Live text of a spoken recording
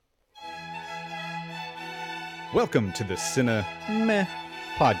Welcome to the Cine Meh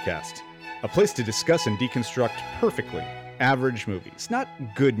podcast, a place to discuss and deconstruct perfectly average movies. Not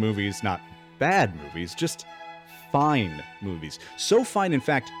good movies, not bad movies, just fine movies. So fine, in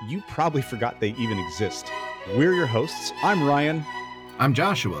fact, you probably forgot they even exist. We're your hosts. I'm Ryan. I'm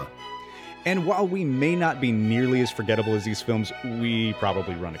Joshua. And while we may not be nearly as forgettable as these films, we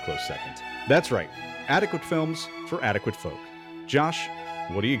probably run a close second. That's right. Adequate films for adequate folk. Josh,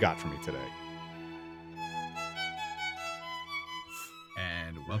 what do you got for me today?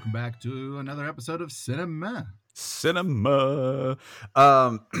 And welcome back to another episode of Cinema.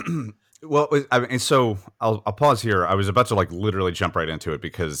 Well, so I'll pause here. I was about to literally jump right into it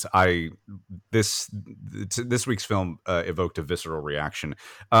because this week's film evoked a visceral reaction.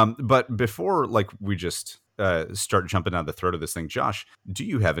 But before we just start jumping down the throat of this thing, Josh, do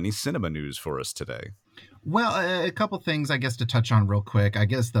you have any cinema news for us today? Well, a couple things I guess to touch on real quick. I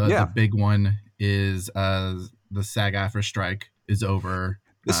guess the big one is the SAG-AFTRA strike is over.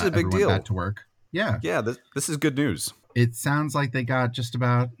 This is a big deal. Back to work. Yeah. This is good news. It sounds like they got just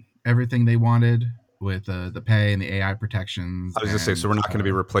about everything they wanted with the pay and the AI protections. I was going to say, so we're not going to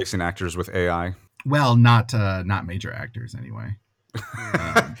be replacing actors with AI? Well, not major actors anyway.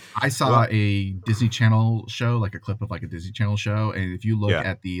 I saw a Disney Channel show, like a clip of a Disney Channel show, and if you look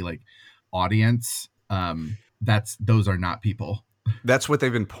at the audience, those are not people. That's what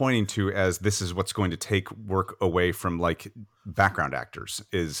they've been pointing to as this is what's going to take work away from background actors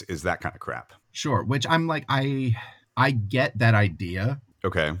is that kind of crap. Sure, which I'm I get that idea.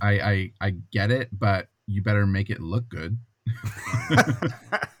 Okay. I get it, but you better make it look good.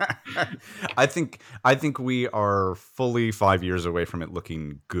 I think we are fully 5 years away from it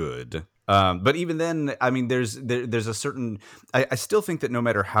looking good. But even then, I mean, there's a certain. I still think that no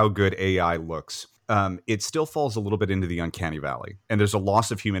matter how good AI looks, it still falls a little bit into the uncanny valley, and there's a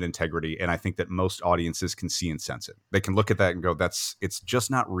loss of human integrity. And I think that most audiences can see and sense it. They can look at that and go, it's just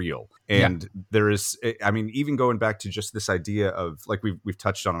not real. And there is, I mean, even going back to just this idea of we've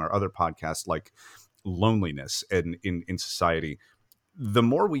touched on our other podcast, loneliness in society. The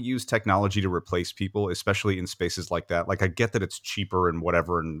more we use technology to replace people, especially in spaces like that, I get that it's cheaper and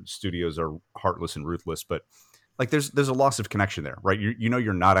whatever, and studios are heartless and ruthless, but there's a loss of connection there, right?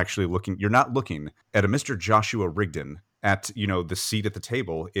 You're not actually looking at a Mr. Joshua Rigdon at, the seat at the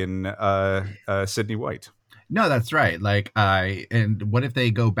table in Sydney White. No, that's right. And what if they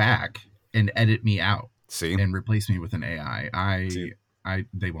go back and edit me out? See? And replace me with an AI?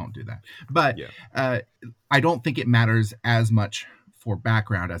 They won't do that. But I don't think it matters as much for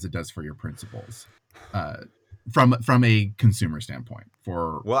background as it does for your principles. From a consumer standpoint.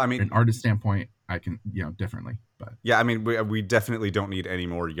 An artist standpoint, I can differently. But yeah, I mean, we definitely don't need any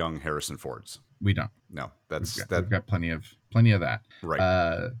more young Harrison Fords. We don't. No, we've got plenty of that.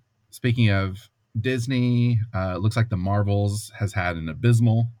 Right. Speaking of Disney, looks like the Marvels has had an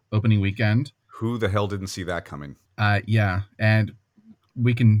abysmal opening weekend. Who the hell didn't see that coming? Yeah, and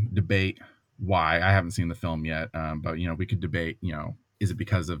we can debate why. I haven't seen the film yet, but we could debate. Is it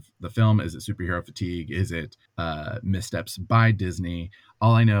because of the film? Is it superhero fatigue? Is it missteps by Disney?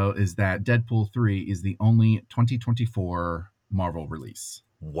 All I know is that Deadpool 3 is the only 2024 Marvel release.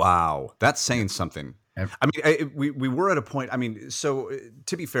 Wow, that's saying something. I mean, we were at a point. I mean, so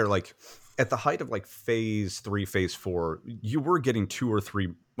to be fair, at the height of phase 3, phase 4, you were getting 2 or 3,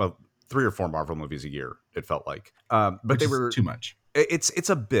 well, 3 or 4 Marvel movies a year. It felt like, but which they is were too much. It's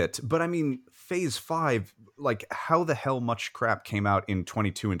a bit, but I mean, phase 5, how the hell much crap came out in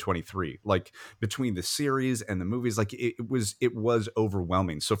 22 and 23, between the series and the movies, it was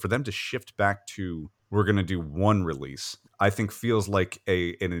overwhelming. So for them to shift back to, we're going to do one release, I think feels like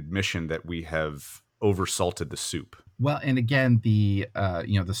an admission that we have oversalted the soup. Well, and again, the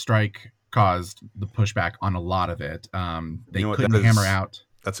strike caused the pushback on a lot of it. They couldn't hammer out.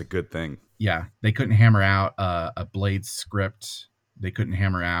 That's a good thing. Yeah. They couldn't hammer out a Blade script. They couldn't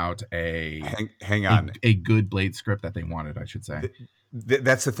hammer out a good Blade script that they wanted, I should say.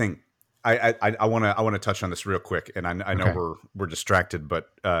 That's the thing. I want to touch on this real quick, and I know we're distracted, but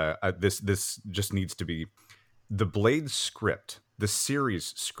this just needs to be the Blade script, the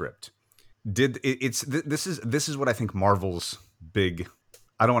series script. This is what I think Marvel's big,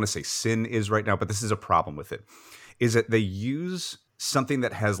 I don't want to say sin is right now, but this is a problem with it, is that they use something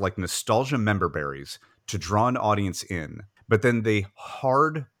that has nostalgia member berries to draw an audience in, but then they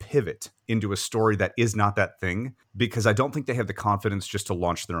hard pivot into a story that is not that thing, because I don't think they have the confidence just to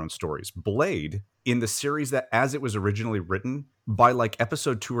launch their own stories. Blade, in the series that as it was originally written, by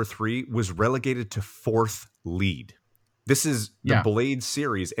episode 2 or 3, was relegated to 4th lead. This is the Blade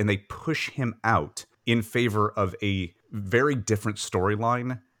series, and they push him out in favor of a very different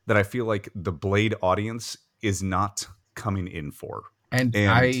storyline that I feel like the Blade audience is not coming in for. And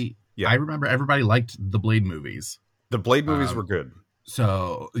I remember everybody liked the Blade movies. The Blade movies were good.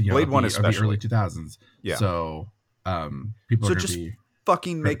 So Blade One of the early especially. 2000s. Yeah. So people are going to be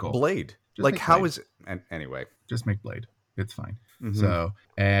fucking critical. Make Blade. Just like make how Blade. is and anyway. Just make Blade. It's fine. Mm-hmm. So,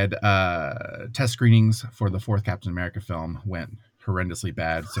 and test screenings for the 4th Captain America film went horrendously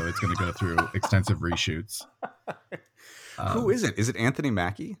bad, so it's going to go through extensive reshoots. Who is it? Is it Anthony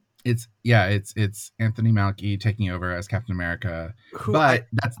Mackie? It's Anthony Mackie taking over as Captain America.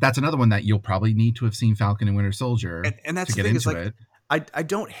 That's another one that you'll probably need to have seen Falcon and Winter Soldier and that's to get into it. I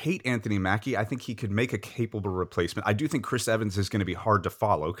don't hate Anthony Mackie. I think he could make a capable replacement. I do think Chris Evans is going to be hard to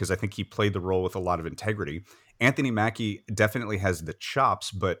follow because I think he played the role with a lot of integrity. Anthony Mackie definitely has the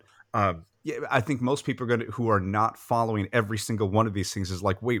chops, but I think most people who are not following every single one of these things is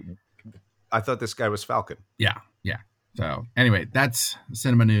like, wait, I thought this guy was Falcon. Yeah. So anyway, that's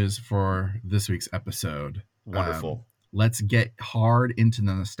cinema news for this week's episode. Wonderful. Let's get hard into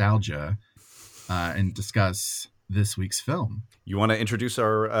the nostalgia and discuss this week's film. You want to introduce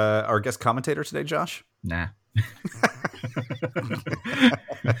our guest commentator today, Josh? Nah.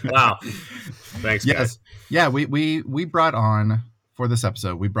 Wow. Thanks, guys. Yeah, we brought on, for this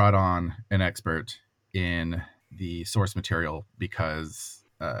episode, we brought on an expert in the source material because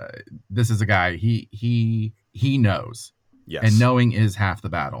this is a guy, he knows. Yes. And knowing is half the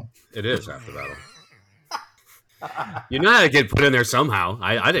battle. It is half the battle. You know how to get put in there somehow.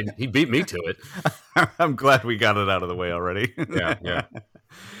 I didn't. He beat me to it. I'm glad we got it out of the way already. Yeah.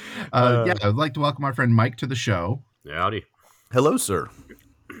 I'd like to welcome our friend Mike to the show. Howdy. Hello, sir.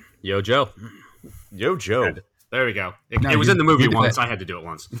 Yo, Joe. Yo, Joe. There we go. It was in the movie once. I had to do it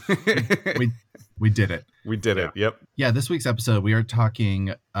once. We did it. We did it. Yep. Yeah, this week's episode, we are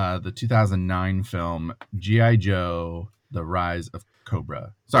talking the 2009 film G.I. Joe, The Rise of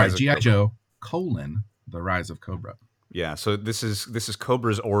Cobra. Sorry, G.I. Joe, The Rise of Cobra. Yeah, so this is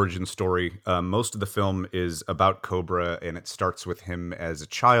Cobra's origin story. Most of the film is about Cobra, and it starts with him as a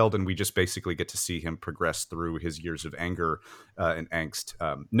child, and we just basically get to see him progress through his years of anger and angst.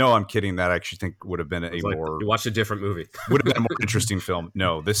 No, I'm kidding. That I actually think would have been more... You watched a different movie. Would have been a more interesting film.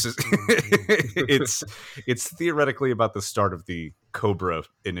 No, this is... it's theoretically about the start of the Cobra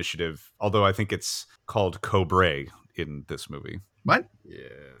initiative, although I think it's called Cobra in this movie. What? Yeah.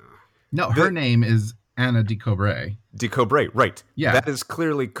 No, her name is Anna DeCobra. DeCobra, right. Yeah. That is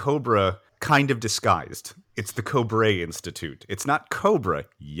clearly Cobra kind of disguised. It's the Cobra Institute. It's not Cobra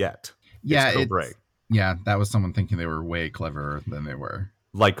yet. Yeah, it's Cobra. Yeah, that was someone thinking they were way cleverer than they were.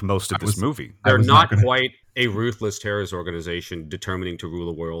 Like most of this movie. They're not quite a ruthless terrorist organization determining to rule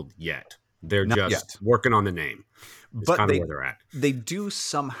the world yet. They're just working on the name. It's kind of where they're at. They do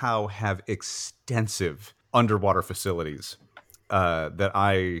somehow have extensive underwater facilities that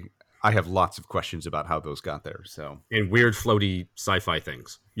I have lots of questions about how those got there. So, and weird floaty sci-fi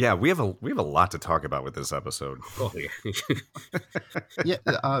things. Yeah, we have a lot to talk about with this episode. Oh, yeah.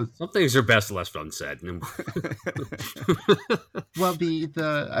 Some things are best left unsaid. Well,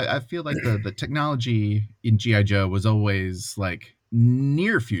 I feel like the technology in G.I. Joe was always like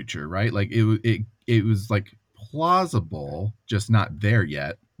near future, right? Like it was like plausible, just not there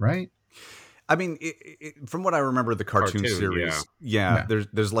yet, right? I mean, from what I remember, the cartoon series,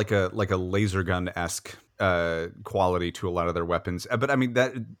 there's like a laser gun-esque quality to a lot of their weapons. But I mean,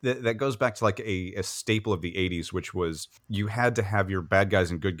 that goes back to like a staple of the 80s, which was you had to have your bad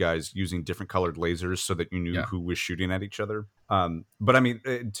guys and good guys using different colored lasers so that you knew who was shooting at each other. But I mean,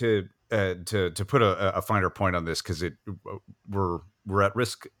 to put a finer point on this, because we're at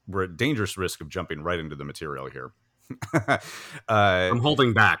dangerous risk of jumping right into the material here. I'm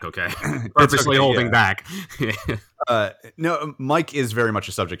holding back, okay? Purposely holding back. No, Mike is very much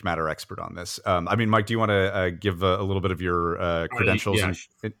a subject matter expert on this. I mean, Mike, do you want to give a little bit of your credentials? In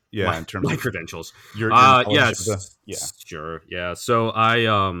terms of credentials. Your Sure. Yeah. So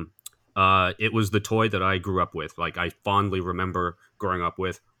it was the toy that I grew up with. Like, I fondly remember growing up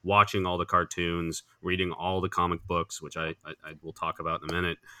with, watching all the cartoons, reading all the comic books, which I will talk about in a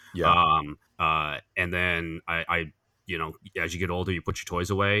minute. Yeah. And then I as you get older, you put your toys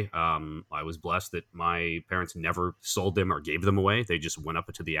away. I was blessed that my parents never sold them or gave them away. They just went up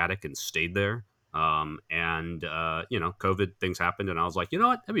into the attic and stayed there. COVID things happened, and I was like, you know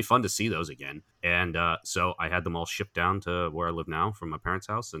what, that'd be fun to see those again. And so I had them all shipped down to where I live now from my parents'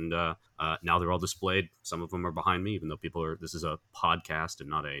 house, and now they're all displayed. Some of them are behind me, even though this is a podcast and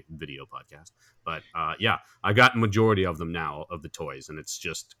not a video podcast. But I got a majority of them now, of the toys, and it's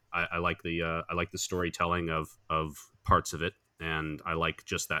just I like the storytelling of parts of it and I like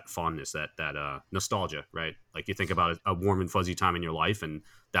just that fondness, that nostalgia, right? Like you think about a warm and fuzzy time in your life, and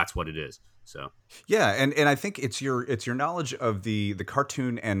that's what it is. So Yeah, and I think it's your knowledge of the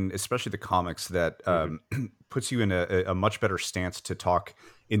cartoon and especially the comics that puts you in a much better stance to talk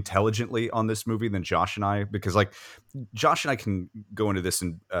intelligently on this movie than Josh and I, because like Josh and I can go into this,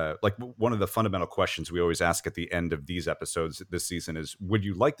 and like one of the fundamental questions we always ask at the end of these episodes this season is, would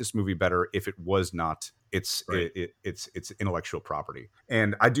you like this movie better if it was not its its intellectual property?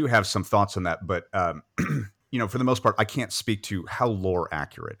 And I do have some thoughts on that, but you know, for the most part, I can't speak to how lore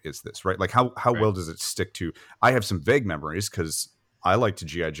accurate is this, right? Like how well does it stick to? I have some vague memories because I liked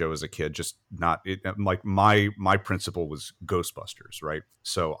G.I. Joe as a kid, just not it, like my principle was Ghostbusters, right?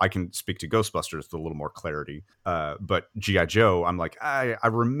 So I can speak to Ghostbusters with a little more clarity. But G.I. Joe, I'm like, I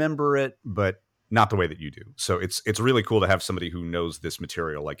remember it, but not the way that you do. So it's really cool to have somebody who knows this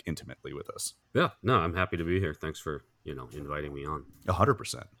material like intimately with us. yeah, no, I'm happy to be here. Thanks for inviting me on.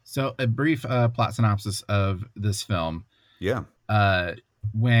 100%. So a brief plot synopsis of this film. Yeah.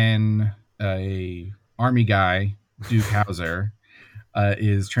 When a army guy, Duke Hauser,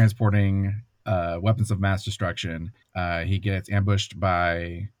 is transporting weapons of mass destruction, he gets ambushed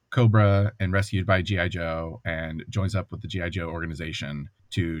by Cobra and rescued by G.I. Joe, and joins up with the G.I. Joe organization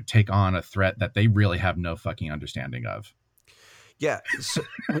to take on a threat that they really have no fucking understanding of. Yeah. So,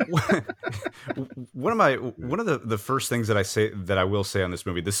 one of the first things that I will say on this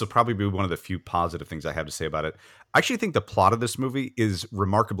movie, this will probably be one of the few positive things I have to say about it. I actually think the plot of this movie is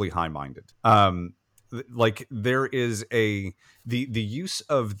remarkably high-minded. Like there is the use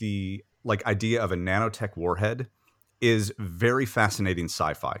of the like idea of a nanotech warhead is very fascinating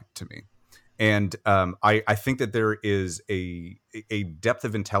sci-fi to me. And I think that there is a depth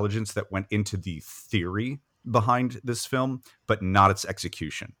of intelligence that went into the theory behind this film, but not its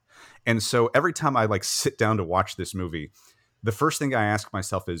execution. And so every time I like sit down to watch this movie, the first thing I ask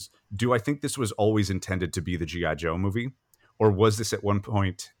myself is, do I think this was always intended to be the G.I. Joe movie? Or was this at one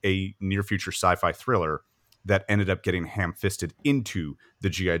point a near future sci-fi thriller that ended up getting ham-fisted into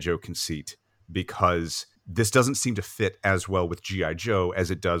the G.I. Joe conceit? Because this doesn't seem to fit as well with G.I. Joe as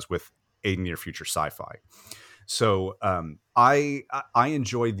it does with a near future sci-fi. So I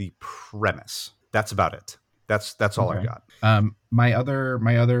enjoy the premise. That's about it. That's all Okay. I've got. My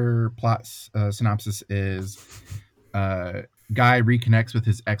other plot synopsis is guy reconnects with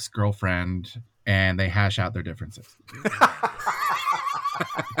his ex-girlfriend and they hash out their differences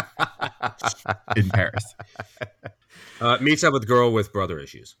in Paris. Meets up with girl with brother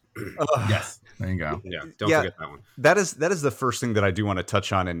issues. Yes, there you go. Yeah, don't forget that one. That is the first thing that I do want to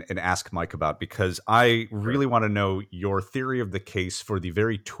touch on and ask Mike about, because I really want to know your theory of the case for the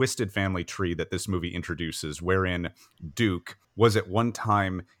very twisted family tree that this movie introduces, wherein Duke was at one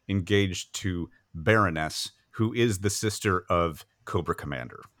time engaged to Baroness, who is the sister of Cobra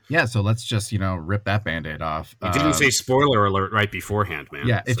Commander. Yeah, so let's just, rip that Band-Aid off. You didn't say spoiler alert right beforehand, man.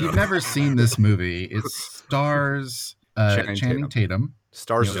 Yeah, if you've never seen this movie, it stars Channing Tatum.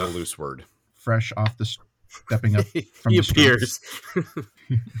 Stars is a loose word. Fresh off the stepping up from he the appears.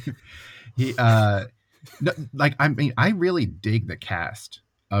 He I really dig the cast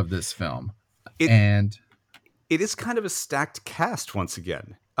of this film. And it is kind of a stacked cast once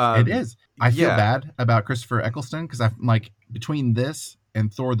again. It is. I feel bad about Christopher Eccleston because I'm like, between this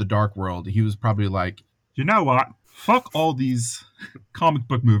and Thor: The Dark World, he was probably like, you know what? Fuck all these comic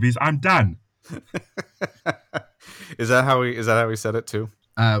book movies. I'm done. Is that how he said it too?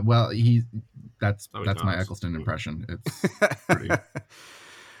 Well, that's my Eccleston impression. It's pretty.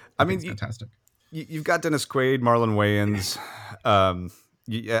 I mean, it's fantastic. You've got Dennis Quaid, Marlon Wayans.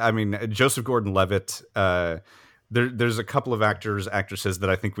 I mean, Joseph Gordon-Levitt. There's a couple of actresses that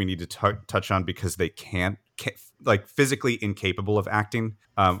I think we need to touch on because they can't like physically incapable of acting.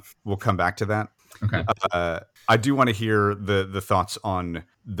 We'll come back to that. Okay. I do want to hear the thoughts on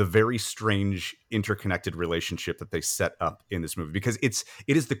the very strange interconnected relationship that they set up in this movie, because it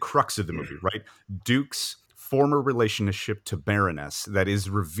is the crux of the movie, right? Duke's former relationship to Baroness that is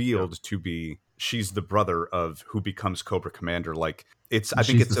revealed to be she's the brother of who becomes Cobra Commander. Like I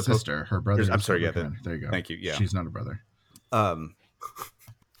think it's the sister. Her brother. I'm sorry. Yeah. There you go. Thank you. Yeah. She's not a brother.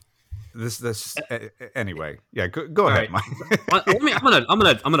 This anyway. Yeah. Go ahead, right. Mike.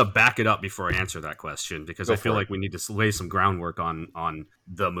 I'm gonna back it up before I answer that question, because I feel like we need to lay some groundwork on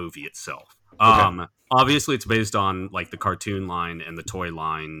the movie itself. Okay. Obviously, it's based on like the cartoon line and the toy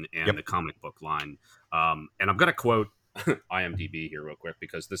line and the comic book line. And I'm gonna quote IMDb here real quick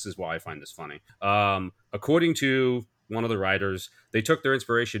because this is why I find this funny. According to one of the writers. They took their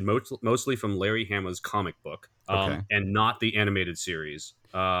inspiration mostly from Larry Hama's comic book, and not the animated series.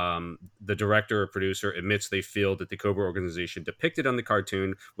 The director or producer admits they feel that the Cobra organization depicted on the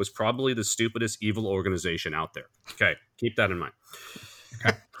cartoon was probably the stupidest evil organization out there. Okay, keep that in mind.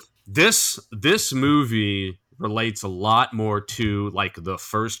 Okay. This movie relates a lot more to like the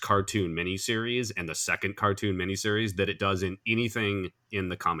first cartoon miniseries and the second cartoon miniseries that it does in anything in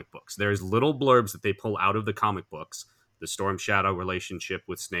the comic books. There's little blurbs that they pull out of the comic books. The Storm Shadow relationship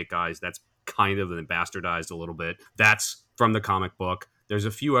with Snake Eyes, that's kind of been bastardized a little bit. That's from the comic book. There's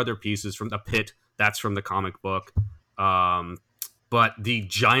a few other pieces from the Pit. That's from the comic book. But the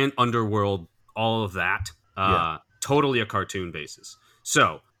giant underworld, all of that, totally a cartoon basis.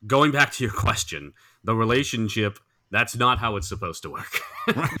 So going back to your question, the relationship, that's not how it's supposed to work.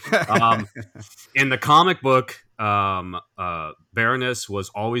 In the comic book, Baroness was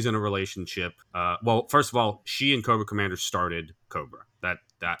always in a relationship. Well, first of all, she and Cobra Commander started Cobra. That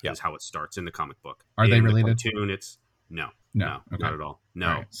is how it starts in the comic book. Are they related? The cartoon, it's no, okay. not at all. No,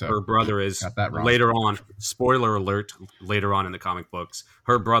 All right, so her brother is later on. Spoiler alert! Later on in the comic books,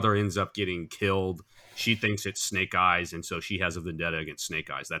 her brother ends up getting killed. She thinks it's Snake Eyes, and so she has a vendetta against Snake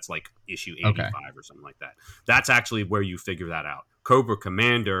Eyes. That's like issue 85 or something like that. That's actually where you figure that out. Cobra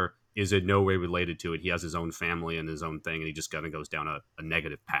Commander is in no way related to it. He has his own family and his own thing, and he just kind of goes down a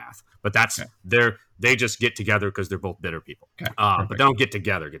negative path. But that's they just get together because they're both bitter people. But they don't get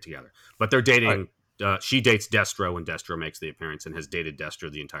together. But they're dating. She dates Destro when Destro makes the appearance and has dated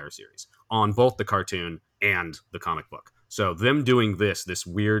Destro the entire series on both the cartoon and the comic book. So them doing this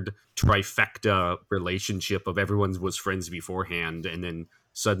weird trifecta relationship of everyone was friends beforehand, and then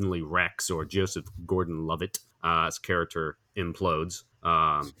suddenly Rex or Joseph Gordon-Levitt's character implodes.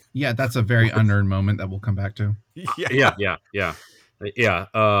 That's a very unearned moment that we'll come back to.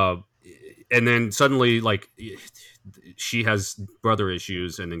 And then suddenly, like, she has brother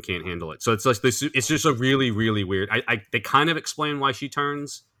issues and then can't handle it. So it's like this. It's just a really, really weird. They kind of explain why she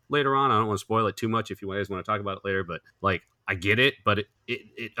turns later on. I don't want to spoil it too much if you guys want to talk about it later, but like, I get it, but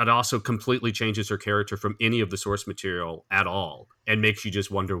it also completely changes her character from any of the source material at all, and makes you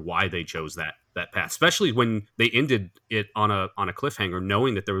just wonder why they chose that path, especially when they ended it on a cliffhanger,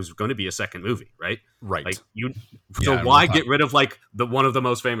 knowing that there was going to be a second movie, right? Right. Like why get rid of like one of the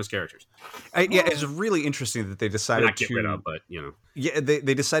most famous characters? It's really interesting that they decided not get rid of, but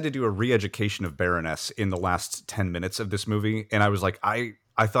they decided to do a re-education of Baroness in the last 10 minutes of this movie, and I was like,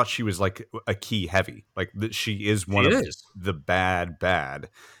 I thought she was like a key heavy, like that she is one of the bad,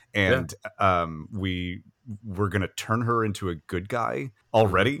 and we're gonna turn her into a good guy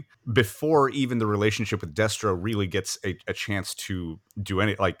already before even the relationship with Destro really gets a chance to do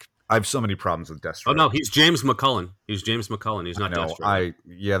any. Like, I have so many problems with Destro. Oh no, he's James McCullen. He's not Destro.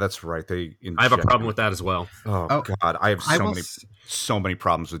 That's right. I have a problem with that as well. Oh God, I have so many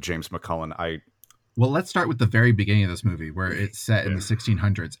problems with James McCullen. Well, let's start with the very beginning of this movie, where it's set in the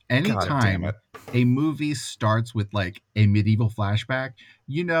 1600s. Anytime a movie starts with like a medieval flashback,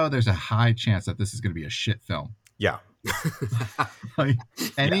 there's a high chance that this is going to be a shit film. Yeah. Like,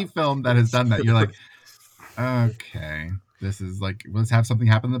 any film that has done that, you're like, okay, this is like, let's have something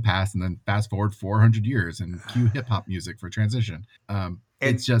happen in the past and then fast forward 400 years and cue hip hop music for transition.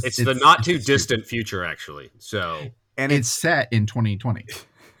 It's the not too distant future, actually. So, and it's set in 2020.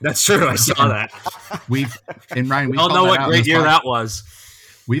 That's true. I saw that. We all know what great year that was.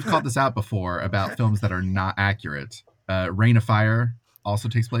 We've called this out before about films that are not accurate. Reign of Fire also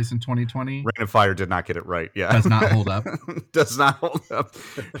takes place in 2020. Reign of Fire did not get it right. Yeah, does not hold up. Does not hold up.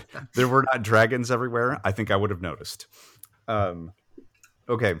 There were not dragons everywhere. I think I would have noticed.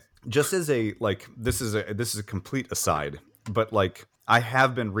 Okay, just as this is a complete aside, but like, I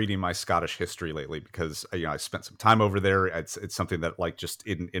have been reading my Scottish history lately because I spent some time over there. It's something that like just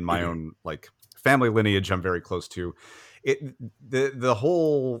in my own like family lineage I'm very close to. The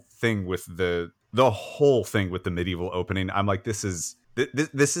whole thing with the medieval opening. I'm like, this is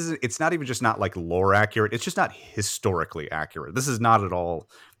it's not even just not like lore accurate. It's just not historically accurate. This is not at all.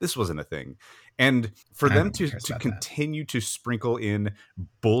 This wasn't a thing. And for them to continue to sprinkle in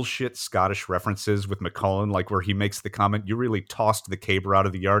bullshit Scottish references with McCullen, like where he makes the comment, "You really tossed the caber out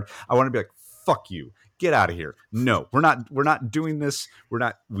of the yard." I want to be like, "Fuck you. Get out of here. No, we're not doing this.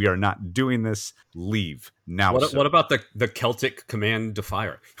 We are not doing this. Leave now." What about the Celtic command to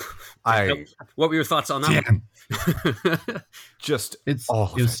fire? What were your thoughts on that? It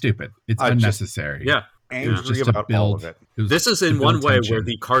was stupid. It's unnecessary. Angry about all of it. This is in one way where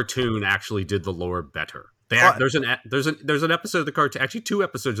the cartoon actually did the lore better. There's an episode of the cartoon, actually 2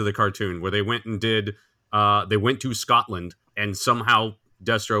 episodes of the cartoon, where they went and they went to Scotland, and somehow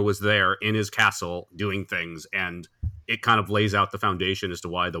Destro was there in his castle doing things, and it kind of lays out the foundation as to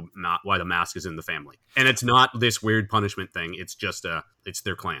why the mask is in the family, and it's not this weird punishment thing. It's just it's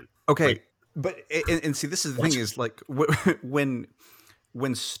their clan. Okay, Like, but and see, this is the thing is like when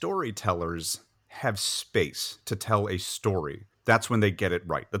storytellers have space to tell a story, that's when they get it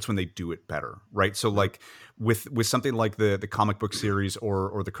right. That's when they do it better, right? So like with something like the comic book series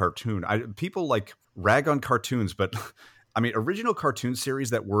or the cartoon, people like rag on cartoons, but I mean, original cartoon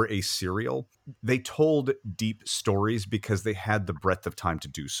series that were a serial, they told deep stories because they had the breadth of time to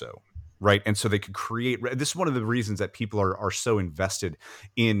do so. Right. And so they could create. This is one of the reasons that people are so invested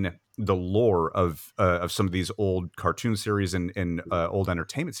in the lore of some of these old cartoon series and old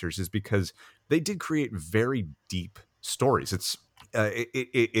entertainment series, is because they did create very deep stories.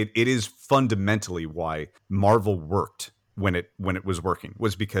 It is fundamentally why Marvel worked when it was working,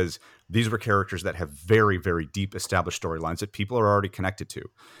 was because these were characters that have very, very deep established storylines that people are already connected to.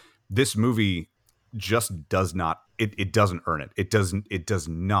 This movie just does not. It doesn't earn it. It does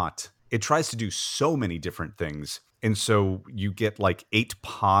not. It tries to do so many different things. And so you get like 8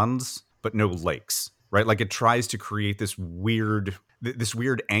 ponds, but no lakes, right? Like it tries to create this weird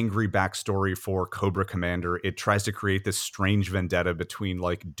angry backstory for Cobra Commander. It tries to create this strange vendetta between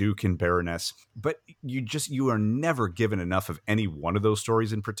like Duke and Baroness, but you are never given enough of any one of those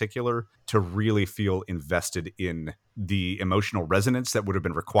stories in particular to really feel invested in the emotional resonance that would have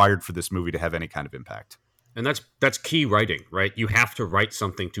been required for this movie to have any kind of impact. and that's key writing, right? You have to write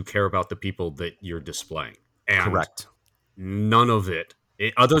something to care about the people that you're displaying. And correct. None of it,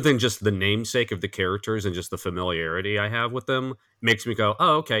 other than just the namesake of the characters and just the familiarity I have with them, makes me go,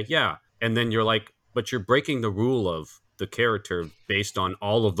 oh, okay, yeah. And then you're like, but you're breaking the rule of the character based on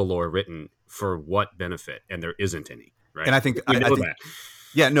all of the lore written for what benefit? And there isn't any, right? And I think we know I think that.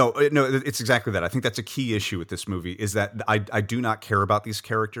 Yeah, no, it's exactly that. I think that's a key issue with this movie, is that I do not care about these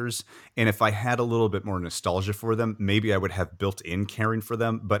characters. And if I had a little bit more nostalgia for them, maybe I would have built in caring for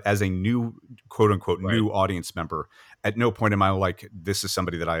them. But as a new, quote unquote, new audience member, at no point am I like, this is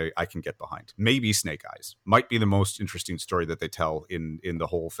somebody that I can get behind. Maybe Snake Eyes might be the most interesting story that they tell in the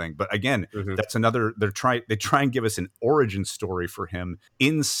whole thing. But again, that's another, they try and give us an origin story for him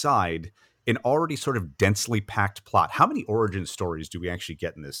inside an already sort of densely packed plot. How many origin stories do we actually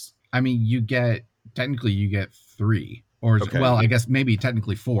get in this? I mean, you get 3 origin. Okay. Well, I guess maybe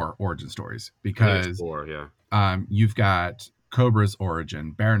technically 4 origin stories, because 4, yeah. You've got Cobra's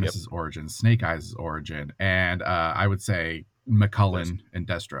origin, Baroness's origin, Snake Eyes' origin, and I would say McCullen and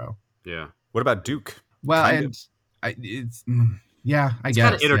Destro. Yeah. What about Duke? Well, Kind and of. I guess It's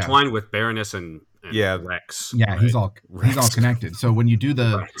kind of intertwined with Baroness and Rex. Yeah, right? he's all connected. So when you do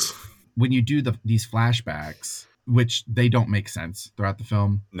Right. these flashbacks, which they don't make sense throughout the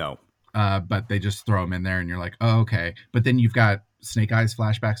film, No. but they just throw them in there, and you're like, oh, okay. But then you've got Snake Eyes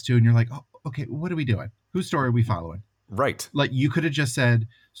flashbacks too, and you're like, oh, okay, what are we doing? Whose story are we following? Right. Like, you could have just said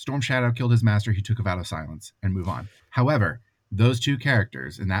Storm Shadow killed his master, he took a vow of silence, and move on. However, those two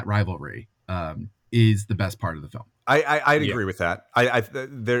characters and that rivalry is the best part of the film. I'd agree with that.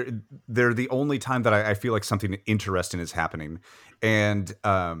 They're the only time that I feel like something interesting is happening, and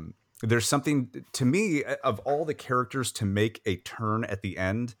there's something, to me, of all the characters to make a turn at the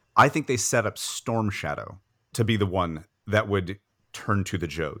end, I think they set up Storm Shadow to be the one that would turn to the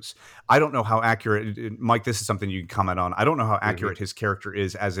Joes. I don't know how accurate, Mike, this is something you can comment on. I don't know how accurate his character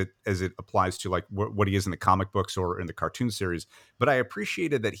is as it applies to like what he is in the comic books or in the cartoon series, but I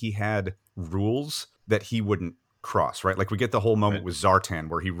appreciated that he had rules that he wouldn't cross, right? Like we get the whole moment with Zartan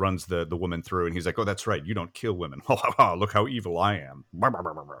where he runs the woman through and he's like, oh, that's right, you don't kill women. Look how evil I am.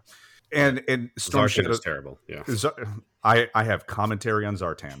 And Storm Zartan Shadow is terrible. Yeah. I have commentary on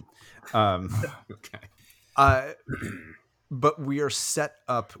Zartan. Okay. But we are set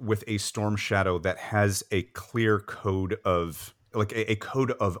up with a Storm Shadow that has a clear code of, like a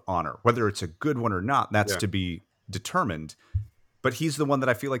code of honor. Whether it's a good one or not, that's to be determined. But he's the one that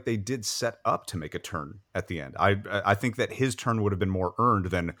I feel like they did set up to make a turn at the end. I think that his turn would have been more earned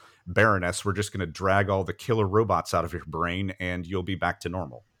than Baroness. We're just going to drag all the killer robots out of your brain and you'll be back to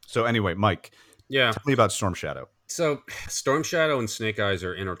normal. So anyway, Mike, tell me about Storm Shadow. So Storm Shadow and Snake Eyes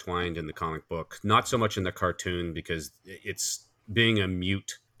are intertwined in the comic book, not so much in the cartoon, because it's being a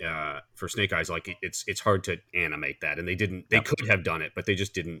mute for Snake Eyes. Like it's hard to animate that, and they could have done it, but they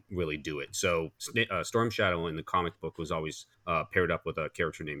just didn't really do it. So Storm Shadow in the comic book was always paired up with a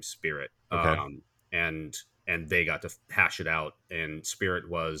character named Spirit, and they got to hash it out. And Spirit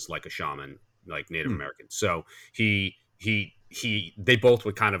was like a shaman, like Native American. So they both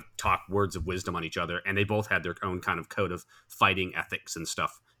would kind of talk words of wisdom on each other, and they both had their own kind of code of fighting ethics and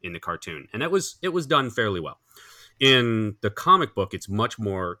stuff in the cartoon, and it was done fairly well. In the comic book, it's much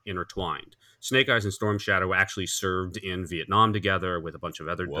more intertwined. Snake Eyes and Storm Shadow actually served in Vietnam together with a bunch of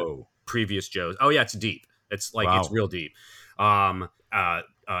other previous Joes. Oh yeah, it's deep. It's like it's real deep.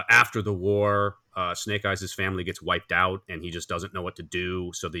 After the war, Snake Eyes' family gets wiped out, and he just doesn't know what to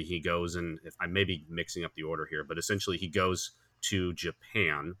do. So that he goes, and if I may be mixing up the order here, but essentially he goes to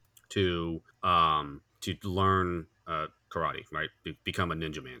Japan to learn karate, right? Become a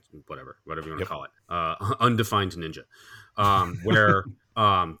ninja man, whatever you want to call it, undefined ninja. Where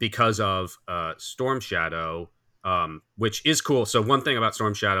because of Storm Shadow. Which is cool. So one thing about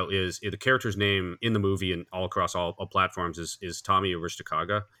Storm Shadow is the character's name in the movie and all across all platforms is Tommy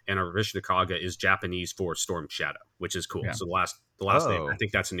Arishikaga, and Arishikaga is Japanese for Storm Shadow, which is cool. Yeah. So the last name, I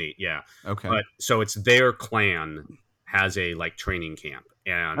think that's neat. Yeah. Okay. But so it's their clan has a like training camp,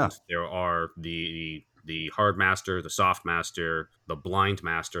 and there are the hard master, the soft master, the blind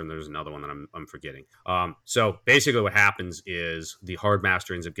master, and there's another one that I'm forgetting. So basically what happens is the hard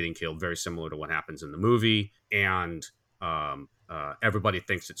master ends up getting killed, very similar to what happens in the movie. And everybody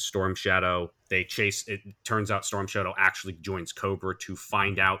thinks it's Storm Shadow. They chase it. Turns out Storm Shadow actually joins Cobra to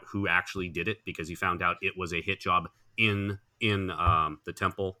find out who actually did it, because he found out it was a hit job in the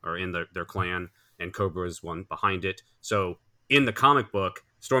temple, or in their clan, and Cobra is one behind it. So in the comic book,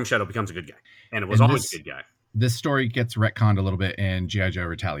 Storm Shadow becomes a good guy, and it was always a good guy. This story gets retconned a little bit in G.I. Joe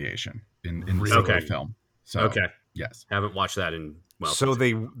Retaliation in the film. So yes, haven't watched that in. Well, so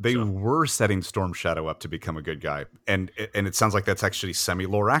they were setting Storm Shadow up to become a good guy, and it sounds like that's actually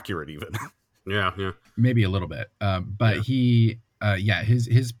semi-lore accurate even. Yeah, maybe a little bit, but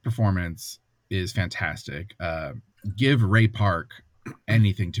his performance is fantastic. Give Ray Park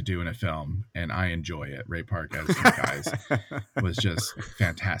anything to do in a film, and I enjoy it. Ray Park as Snake Eyes was just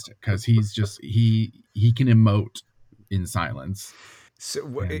fantastic, because he's just he can emote in silence. So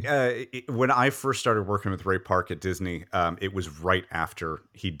when I first started working with Ray Park at Disney, it was right after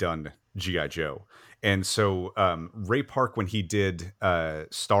he'd done G.I. Joe. And so Ray Park, when he did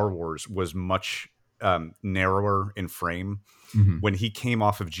Star Wars, was much narrower in frame. Mm-hmm. When he came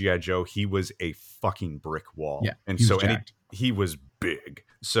off of G.I. Joe, he was a fucking brick wall. Yeah, and he was big.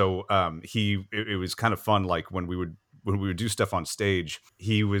 So it was kind of fun, like when we would do stuff on stage,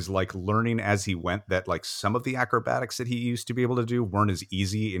 he was like learning as he went that like some of the acrobatics that he used to be able to do weren't as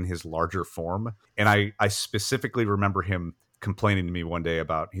easy in his larger form. And I specifically remember him complaining to me one day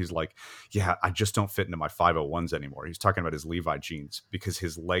about, he's like, yeah, I just don't fit into my 501s anymore. He's talking about his Levi jeans because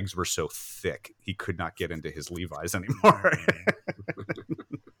his legs were so thick he could not get into his Levi's anymore.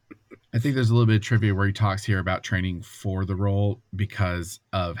 I think there's a little bit of trivia where he talks here about training for the role because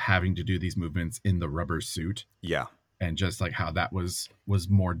of having to do these movements in the rubber suit. Yeah. And just like how that was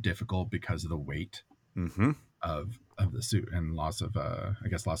more difficult because of the weight of the suit and loss of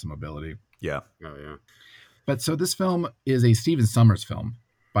mobility. Yeah. Oh yeah. But so this film is a Stephen Sommers film,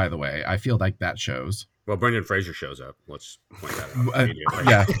 by the way. I feel like that shows. Well, Brendan Fraser shows up. Let's point that out.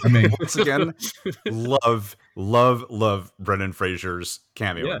 Yeah, I mean, once again, love Brendan Fraser's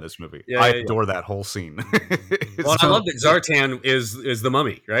cameo in this movie. I adore that whole scene. Well, I love that Zartan is the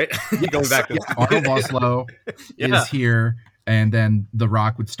mummy, right? Going back to Arnold Vosloo is here, and then The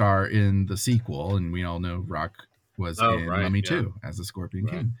Rock would star in the sequel, and we all know Rock was in Mummy 2 as the Scorpion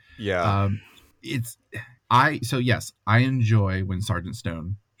King. Yeah. I enjoy when Sergeant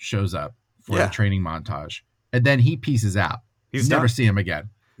Stone shows up for a training montage, and then he pieces out. He's never see him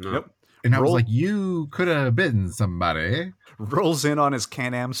again. Nope. And I was like, you could have been somebody. Rolls in on his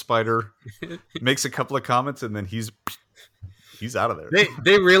Can-Am Spider, makes a couple of comments, and then he's out of there.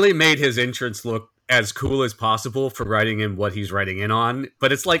 They really made his entrance look as cool as possible for writing in what he's writing in on,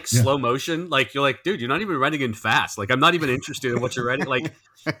 but it's like slow motion. Like you're like, dude, you're not even writing in fast. Like I'm not even interested in what you're writing. Like,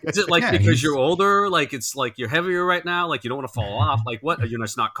 is it like because you're older? Like it's like you're heavier right now. Like you don't want to fall off. Like what? You're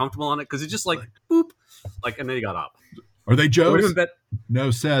just not comfortable on it because it's just like boop. Like and then he got up. Are they jokes?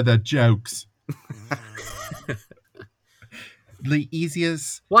 No, sir, they're jokes. The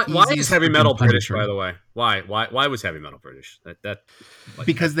easiest. Why is heavy metal British? By the way, why was heavy metal British?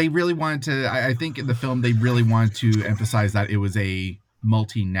 Because they really wanted to. I think in the film they really wanted to emphasize that it was a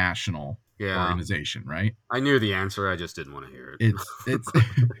multinational organization, right? I knew the answer. I just didn't want to hear it. It's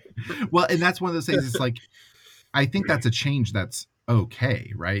well, and that's one of those things. It's like I think that's a change that's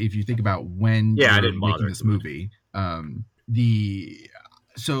okay, right? If you think about when you're making this movie, so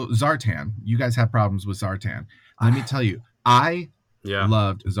Zartan, you guys have problems with Zartan. Let me tell you. I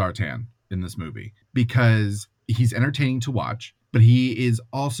loved Zartan in this movie because he's entertaining to watch, but he is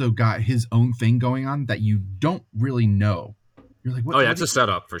also got his own thing going on that you don't really know. You're like, what? Oh yeah, it's a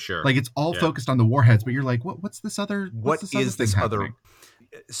setup for sure. Like it's all focused on the warheads, but you're like, what's this other? What is this other?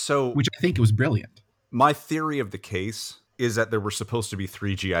 So, which I think was brilliant. My theory of the case is that there were supposed to be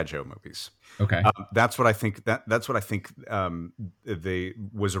 3 GI Joe movies. Okay. That's what I think. That's what I think. They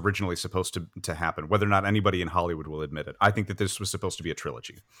was originally supposed to happen. Whether or not anybody in Hollywood will admit it, I think that this was supposed to be a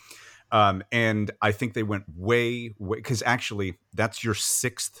trilogy. And I think they went way because actually that's your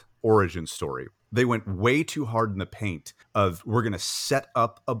 6th origin story. They went way too hard in the paint of we're going to set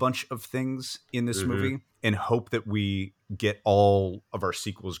up a bunch of things in this movie and hope that we get all of our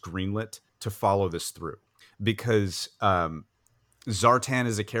sequels greenlit to follow this through. Because Zartan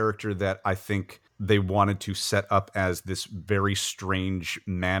is a character that I think they wanted to set up as this very strange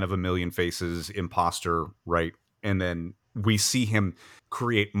man of a million faces imposter, right? And then we see him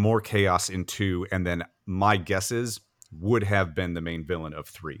create more chaos in 2, and then my guess is would have been the main villain of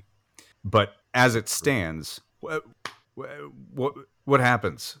 3. But as it stands, what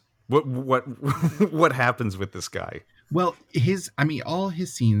happens? What happens with this guy? Well, all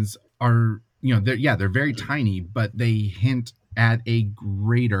his scenes are, they're very tiny, but they hint at a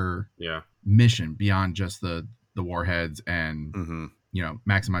greater mission beyond just the warheads and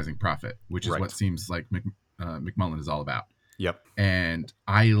maximizing profit, which is what seems like McMullen is all about. Yep. And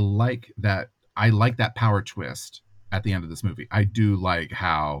I like that. I like that power twist at the end of this movie. I do like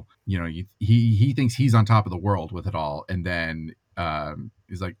how, he thinks he's on top of the world with it all. And then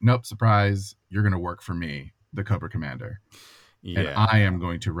he's like, nope, surprise. You're going to work for me, the Cobra Commander. Yeah. And I am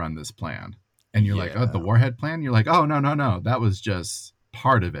going to run this plan. And you're like, oh, the warhead plan? You're like, oh, no. That was just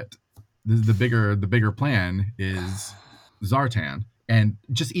part of it. The bigger plan is Zartan. And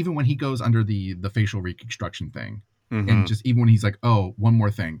just even when he goes under the facial reconstruction thing, and just even when he's like, oh, one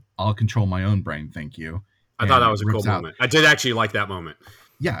more thing, I'll control my own brain, thank you. I thought that was a cool moment. I did actually like that moment.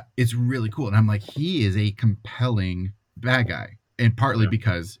 Yeah, it's really cool. And I'm like, he is a compelling bad guy. And partly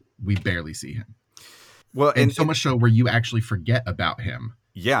because we barely see him. Well, and so much so where you actually forget about him.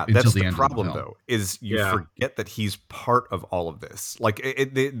 Yeah, that's the problem, though, is you forget that he's part of all of this. Like,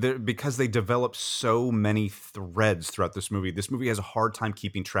 because they develop so many threads throughout this movie has a hard time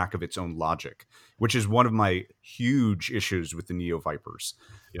keeping track of its own logic, which is one of my huge issues with the Neo Vipers.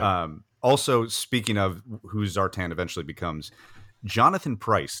 Yeah. Also, speaking of who Zartan eventually becomes, Jonathan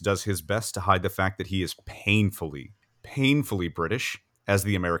Pryce does his best to hide the fact that he is painfully British as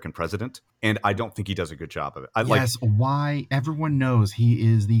the American president, and I don't think he does a good job of it. Why? Everyone knows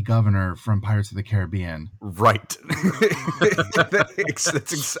he is the governor from Pirates of the Caribbean. Right.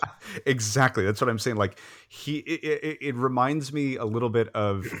 That's exactly. That's what I'm saying. Like, it reminds me a little bit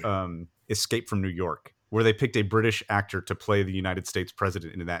of Escape from New York, where they picked a British actor to play the United States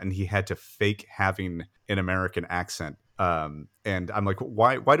president in that, and he had to fake having an American accent. And I'm like,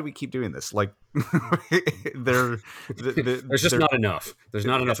 why do we keep doing this? Like, there's just not enough. There's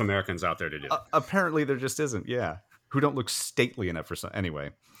not enough Americans out there to do it. Apparently there just isn't. Yeah. Who don't look stately enough for some,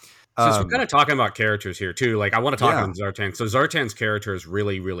 anyway. Since we're kind of talking about characters here too, like I want to talk about Zartan. So Zartan's character is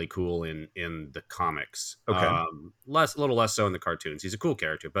really, really cool in the comics. Okay. A little less so in the cartoons. He's a cool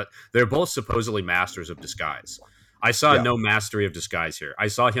character, but they're both supposedly masters of disguise. I saw no mastery of disguise here. I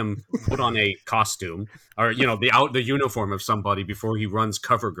saw him put on a costume or, the uniform of somebody before he runs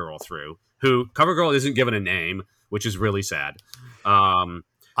CoverGirl through, who CoverGirl isn't given a name, which is really sad. I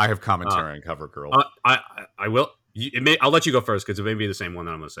have commentary on CoverGirl. I will. I'll let you go first because it may be the same one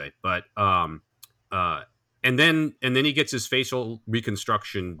that I'm going to say. But and then he gets his facial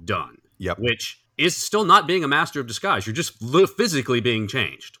reconstruction done, which is still not being a master of disguise. You're just physically being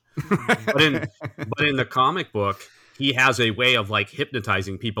changed. But in the comic book, he has a way of like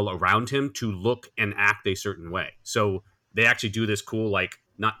hypnotizing people around him to look and act a certain way. So they actually do this cool, like,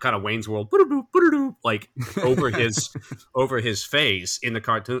 not kind of Wayne's World, like over his face in the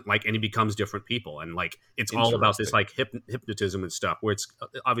cartoon, like, and he becomes different people, and like it's all about this like hypnotism and stuff. Where it's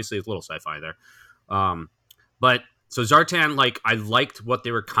obviously it's a little sci-fi there, but so Zartan, like, I liked what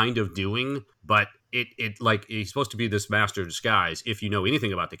they were kind of doing, but it like he's supposed to be this master of disguise if you know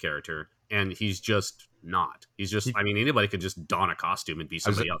anything about the character, and he's just not. He's just, I mean, anybody could just don a costume and be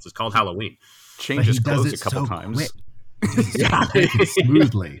somebody else. It's called Halloween. Change his clothes a couple times.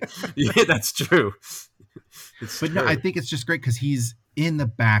 Smoothly. Yeah, that's true. No, I think it's just great because he's in the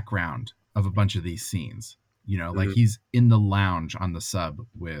background of a bunch of these scenes. Like he's in the lounge on the sub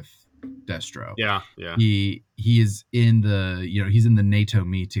with Destro. Yeah. He is in the he's in the NATO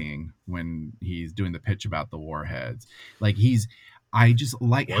meeting when he's doing the pitch about the warheads. Like I just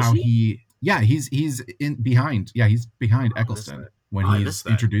like how he's in behind. Yeah, he's behind Eccleston when he's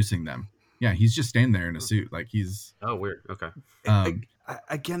introducing them. Yeah, he's just standing there in a suit. Like he's weird. Okay.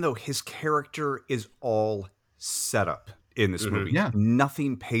 Again, though, his character is all set up in this movie. Yeah,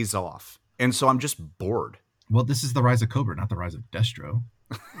 nothing pays off, and so I'm just bored. Well, this is the rise of Cobra, not the rise of Destro.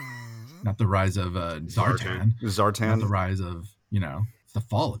 Not the rise of Zartan. Not the rise of, it's the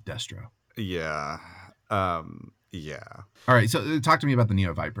fall of Destro. Yeah. Yeah. All right. So talk to me about the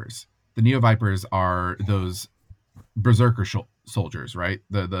Neo Vipers. The Neo Vipers are those berserker soldiers, right?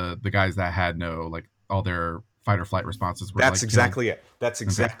 The guys that had no, like, all their fight or flight responses were That's like exactly it. That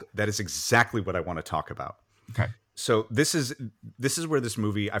is exactly what I want to talk about. Okay. So this is where this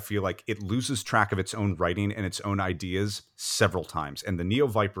movie, I feel like it loses track of its own writing and its own ideas several times. And the Neo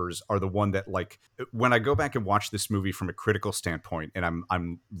Vipers are the one that, like, when I go back and watch this movie from a critical standpoint, and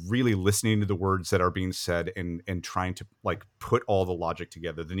I'm really listening to the words that are being said and trying to, like, put all the logic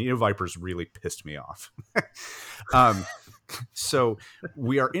together, the Neo Vipers really pissed me off. So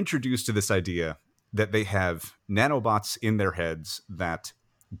we are introduced to this idea that they have nanobots in their heads that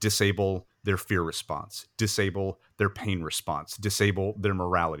disable their fear response, disable their pain response, disable their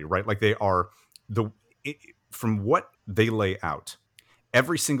morality, right? Like, they are from what they lay out,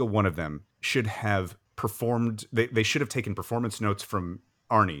 every single one of them should have performed. They should have taken performance notes from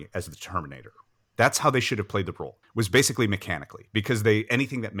Arnie as the Terminator. That's how they should have played the role, was basically mechanically, because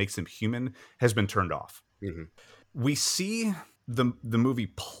anything that makes them human has been turned off. Mm-hmm. We see the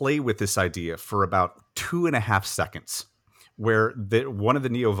movie play with this idea for about 2.5 seconds, where one of the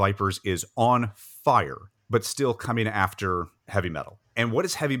Neo Vipers is on fire, but still coming after Heavy Metal. And what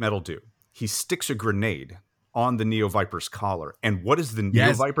does Heavy Metal do? He sticks a grenade on the Neo Viper's collar. And what does the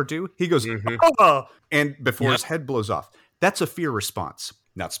Neo Viper do? He goes, "Ah!" And before his head blows off. That's a fear response.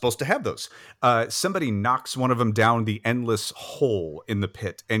 Not supposed to have those. Somebody knocks one of them down the endless hole in the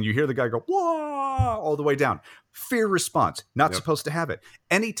pit, and you hear the guy go, "Whoa!" all the way down. Fear response. Not supposed to have it.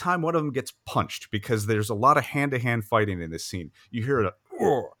 Anytime one of them gets punched, because there's a lot of hand-to-hand fighting in this scene, you hear it.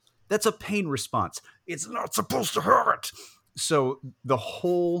 That's a pain response. It's not supposed to hurt. So the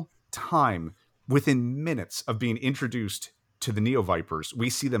whole time, within minutes of being introduced to the Neo Vipers, we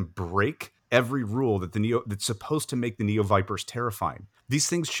see them break every rule that's supposed to make the Neo Vipers terrifying. These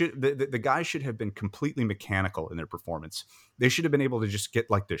things the guys should have been completely mechanical in their performance. They should have been able to just get,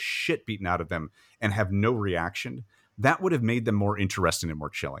 like, the shit beaten out of them and have no reaction. That would have made them more interesting and more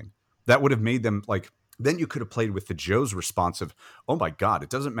chilling. That would have made them, like, then you could have played with the Joe's response of, "Oh my God, it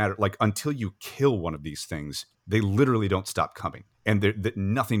doesn't matter. Like, until you kill one of these things, they literally don't stop coming. And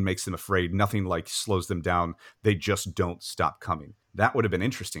nothing makes them afraid. Nothing, like, slows them down. They just don't stop coming." That would have been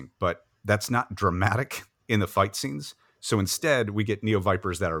interesting, but that's not dramatic in the fight scenes. So instead, we get Neo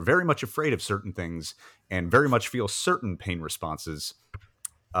Vipers that are very much afraid of certain things and very much feel certain pain responses.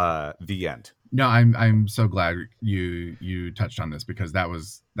 The end. No, I'm so glad you touched on this, because that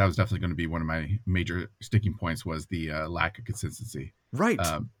was definitely going to be one of my major sticking points, was the lack of consistency. Right.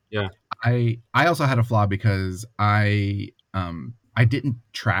 Yeah. I also had a flaw, because I didn't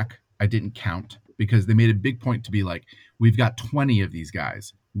track, I didn't count, because they made a big point to be like, we've got 20 of these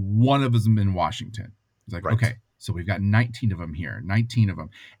guys. One of them in Washington. It's like, okay, so we've got 19 of them here, 19 of them.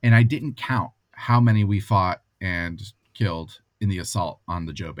 And I didn't count how many we fought and killed in the assault on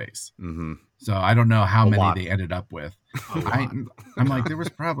the Joe base. Mm-hmm. So I don't know how many they ended up with. I'm like, there was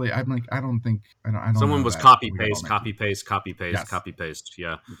probably, I don't think. Someone was copy paste.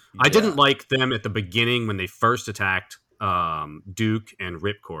 Yeah. I didn't like them at the beginning when they first attacked Duke and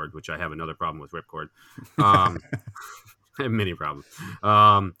Ripcord, which I have another problem with Ripcord. I have many problems.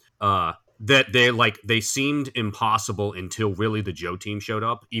 That they seemed impossible until really the Joe team showed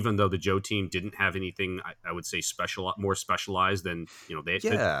up, even though the Joe team didn't have anything, I would say, more specialized than,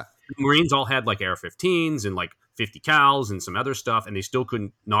 the Marines all had, like, AR-15s and, like, 50 cals and some other stuff, and they still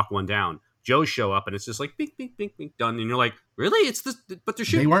couldn't knock one down. Joes show up and it's just like bink, bink, bink, bink, done, and you're like, really? It's this, but they're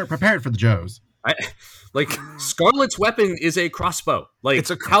shooting. They weren't prepared for the Joes. Scarlet's weapon is a crossbow. Like,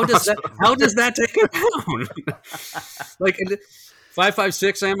 it's a crossbow. How does that take it down? Like,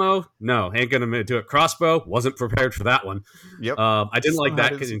 5.56 ammo? No, ain't gonna do it. Crossbow, wasn't prepared for that one. Yep. I didn't like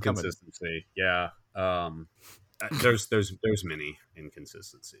that inconsistency. Yeah. There's many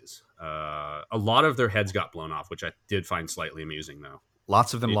inconsistencies. A lot of their heads got blown off, which I did find slightly amusing, though.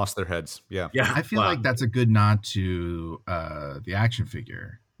 Lots of them lost their heads. Yeah. I feel like that's a good nod to the action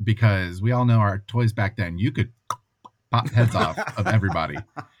figure, because we all know our toys back then, you could pop heads off of everybody.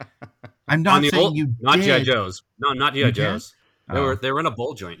 I'm not saying not G.I. Joes. No, not G.I. Joes. They were in a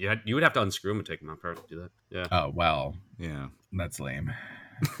bolt joint. You would have to unscrew them and take them apart to do that. Yeah. Oh, well. Yeah. That's lame.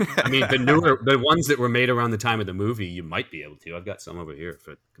 I mean, the ones that were made around the time of the movie, you might be able to. I've got some over here.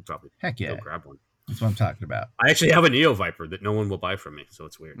 Could probably go grab one. That's what I'm talking about. I actually have a Neo Viper that no one will buy from me, so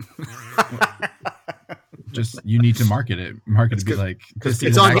it's weird. Just, you need to market it. To be like, this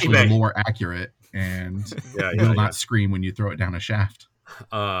is actually eBay. More accurate, and will not scream when you throw it down a shaft.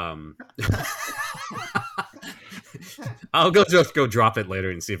 I'll just go drop it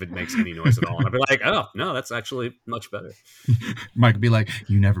later and see if it makes any noise at all. And I'll be like, oh no, that's actually much better. Mike would be like,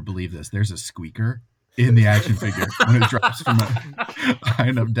 you never believe this. There's a squeaker in the action figure when it drops from a high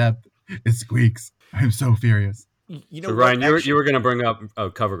enough depth. It squeaks. I'm so furious. You know, so Ryan, you were going to bring up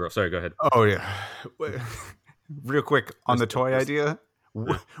CoverGirl. Sorry, go ahead. Oh yeah. Real quick on the toy idea.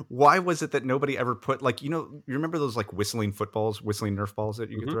 Why was it that nobody ever put, like, you remember those like whistling Nerf balls that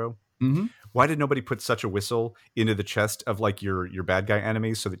you could throw? Mm-hmm. Why did nobody put such a whistle into the chest of like your bad guy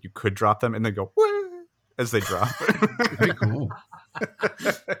enemies so that you could drop them and then go as they drop? Very cool.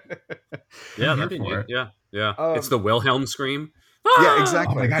 Yeah, that'd be neat. Yeah. It's the Wilhelm scream. Yeah,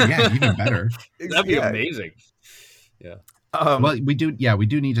 exactly. Oh my god, yeah, even better. That'd be amazing. Yeah. Well, we do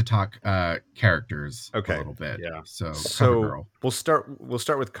need to talk characters a little bit. Yeah. So CoverGirl. We'll start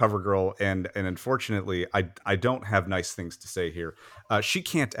with CoverGirl, and unfortunately, I don't have nice things to say here. She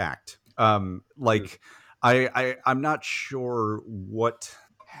can't act. I'm not sure what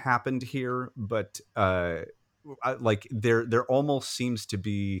happened here, but like there almost seems to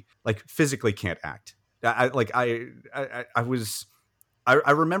be like physically can't act. I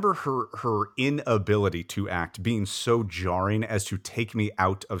remember her inability to act being so jarring as to take me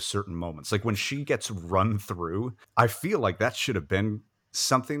out of certain moments. Like when she gets run through, I feel like that should have been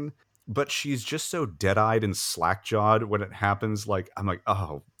something, but she's just so dead-eyed and slack-jawed when it happens. Like I'm like,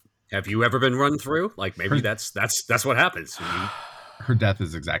 oh. Have you ever been run through? Like maybe that's what happens. Her death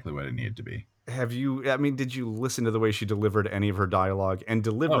is exactly what it needed to be. Have you? I mean, did you listen to the way she delivered any of her dialogue? And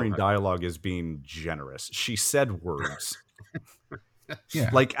delivering dialogue is being generous. She said words. Yeah,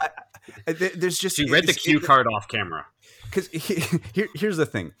 like there's just she read the cue card off camera. Because here's the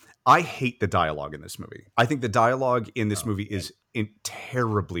thing, I hate the dialogue in this movie. I think the dialogue in this movie is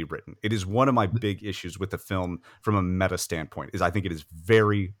terribly written. It is one of my big issues with the film from a meta standpoint. Is I think it is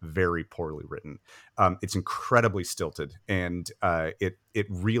very, very poorly written. It's incredibly stilted, and it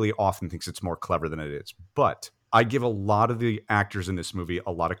really often thinks it's more clever than it is. But I give a lot of the actors in this movie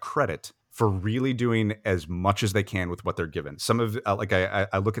a lot of credit for really doing as much as they can with what they're given. Some of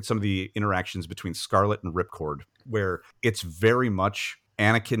I look at some of the interactions between Scarlet and Ripcord, where it's very much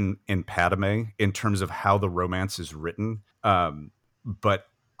Anakin and Padme in terms of how the romance is written. But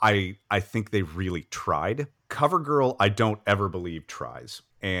I think they really tried. CoverGirl, I don't ever believe tries.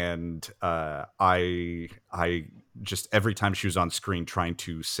 And I just every time she was on screen trying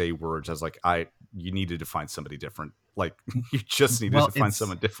to say words, I was like, you needed to find somebody different. Like you just needed to find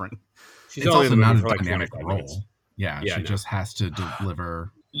someone different. It's also not a dynamic role. Yeah, she just has to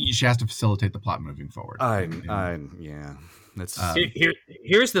deliver. She has to facilitate the plot moving forward. Yeah. That's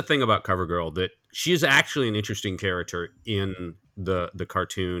here's the thing about CoverGirl, that she is actually an interesting character in the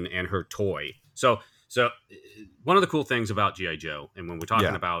cartoon and her toy. So one of the cool things about G.I. Joe, and when we're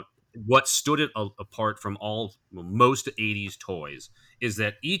talking about what stood it apart from most 80s toys, is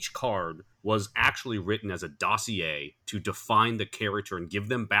that each card was actually written as a dossier to define the character and give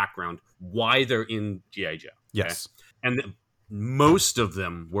them background why they're in G.I. Joe. Yes. Okay? And most of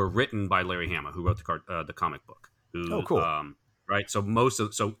them were written by Larry Hama, who wrote the comic book. Cool. Right. So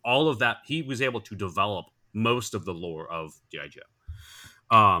all of that, he was able to develop most of the lore of G.I. Joe.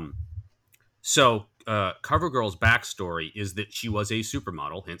 So CoverGirl's backstory is that she was a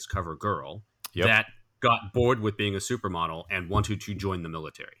supermodel, hence CoverGirl, that got bored with being a supermodel and wanted to join the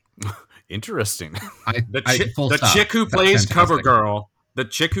military. Interesting. The chick who plays CoverGirl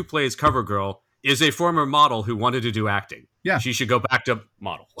is a former model who wanted to do acting. Yeah, she should go back to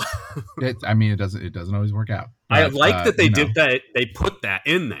model. it doesn't always work out. I like that they did that. They put that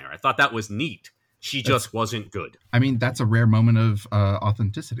in there. I thought that was neat. She just wasn't good. I mean, that's a rare moment of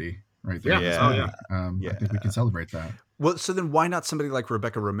authenticity right there. Yeah. I think we can celebrate that. Well, so then why not somebody like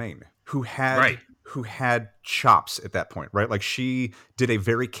Rebecca Romaine, who had chops at that point, right? Like she did a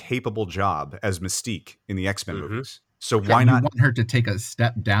very capable job as Mystique in the X-Men movies. So why not? You want her to take a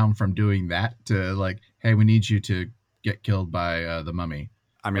step down from doing that to like, hey, we need you to get killed by the Mummy.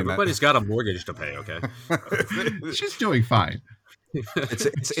 I mean, everybody's got a mortgage to pay. Okay, she's doing fine.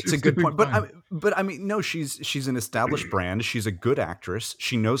 It's a good point, but I mean, no, she's an established brand. She's a good actress.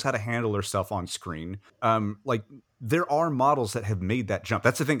 She knows how to handle herself on screen. Like there are models that have made that jump.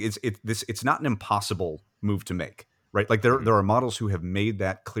 That's the thing. It's not an impossible move to make, right? Like there are models who have made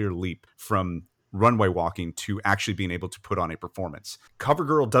that clear leap from runway walking to actually being able to put on a performance.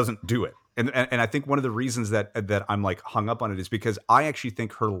 CoverGirl doesn't do it. And I think one of the reasons that I'm like hung up on it is because I actually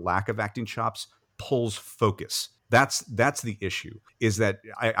think her lack of acting chops pulls focus. That's the issue, is that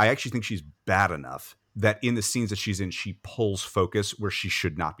I actually think she's bad enough that in the scenes that she's in, she pulls focus where she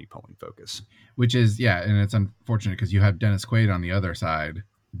should not be pulling focus. Which is, and it's unfortunate because you have Dennis Quaid on the other side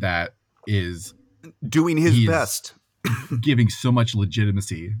that is doing his He's best, giving so much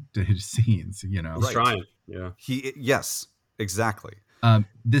legitimacy to his scenes, you know. He's trying. Yeah. Yes, exactly.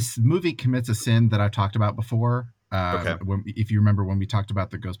 This movie commits a sin that I've talked about before. Okay. If you remember when we talked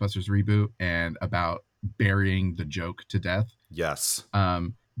about the Ghostbusters reboot and about burying the joke to death. Yes.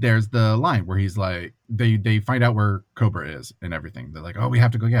 There's the line where he's like, they find out where Cobra is and everything. They're like, oh, we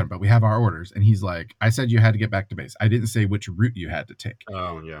have to go get him, but we have our orders. And he's like, I said you had to get back to base. I didn't say which route you had to take.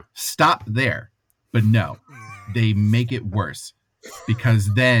 Oh, yeah. Stop there. But no, they make it worse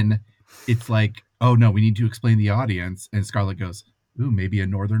because then it's like, oh no, we need to explain the audience. And Scarlett goes, ooh, maybe a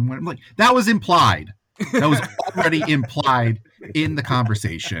northern one. I'm like, that was implied. That was already implied in the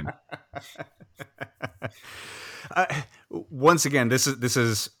conversation. Once again, this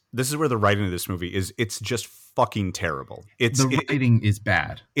is where the writing of this movie is. It's just fucking terrible. The writing is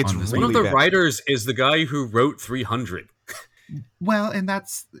bad. It's on this really One of the bad. writers is the guy who wrote 300. Well, and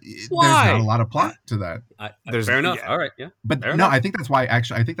that's there's Why? not a lot of plot to that. Fair enough. yeah. All right. Yeah. But Fair no, enough. I think that's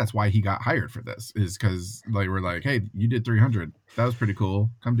why he got hired for this, is because like we're like, hey, you did 300. That was pretty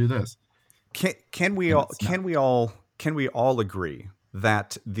cool. Come do this. Can we all agree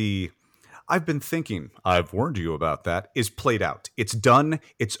that the I've been thinking, I've warned you about that, is played out. It's done.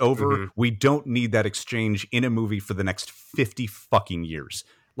 It's over. Mm-hmm. We don't need that exchange in a movie for the next 50 fucking years.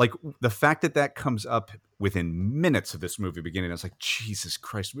 Like the fact that comes up within minutes of this movie beginning, it's like, Jesus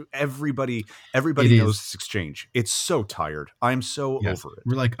Christ, everybody knows this exchange. It's so tired. I'm so over it.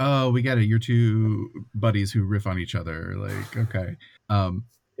 We're like, oh, we get it. You're two buddies who riff on each other. Like, okay.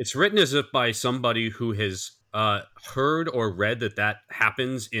 It's written as if by somebody who has heard or read that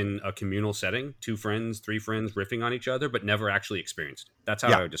happens in a communal setting, 2 friends, 3 friends riffing on each other, but never actually experienced. That's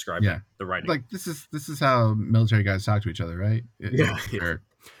how I would describe the writing. Like this is how military guys talk to each other, right? Yeah. Sure.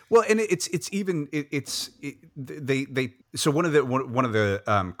 Well, and so one of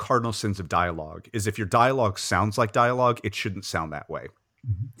the cardinal sins of dialogue is if your dialogue sounds like dialogue, it shouldn't sound that way.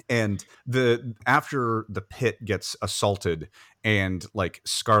 Mm-hmm. And after the pit gets assaulted and like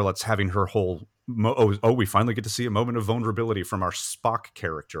Scarlett's having her whole we finally get to see a moment of vulnerability from our Spock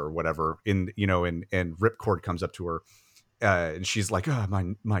character or whatever, and Ripcord comes up to her. And she's like, oh,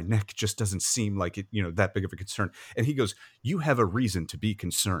 my neck just doesn't seem like it, that big of a concern. And he goes, you have a reason to be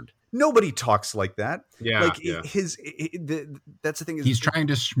concerned. Nobody talks like that. Yeah. Like yeah. that's the thing. Is He's trying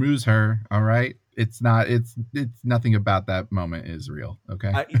to schmooze her. All right. It's nothing about that moment is real.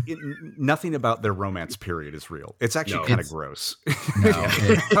 Okay. Nothing about their romance period is real. It's actually kind of gross. No,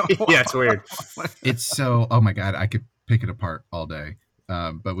 Yeah, it's weird. it's so, oh my God, I could pick it apart all day.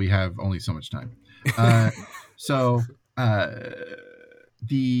 But we have only so much time. I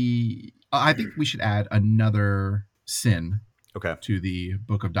think we should add another sin to the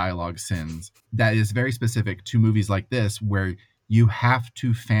book of dialogue sins that is very specific to movies like this, where you have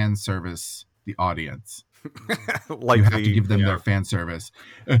to fan service the audience. Like you have to give them their fan service.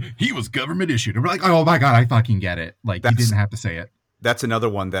 He was government issued. And we're like, oh my God, I fucking get it. Like you didn't have to say it. That's another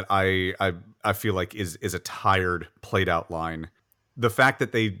one that I feel like is a tired, played out line. The fact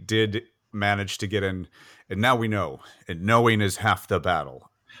that they did manage to get in, and now we know, and knowing is half the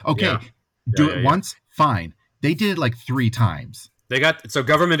battle. Okay, do it once, fine. They did it like 3 times. They got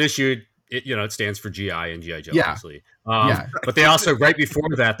government issued. It stands for GI and GI Joe, obviously. But they also, right before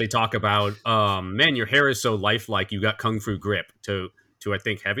that, they talk about, man, your hair is so lifelike. You got kung fu grip to I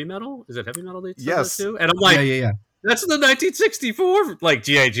think heavy metal. Is it heavy metal? Yes. Too? And I'm like, yeah. That's the 1964 like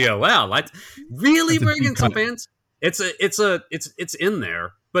GI Joe. Wow, that's really bringing some fans. It's in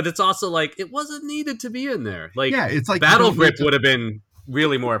there, but it's also like it wasn't needed to be in there. Like, it's like Battle Grip would have been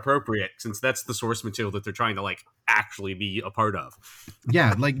really more appropriate since that's the source material that they're trying to like actually be a part of.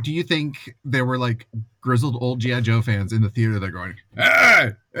 Yeah, like, do you think there were like grizzled old GI Joe fans in the theater that are going,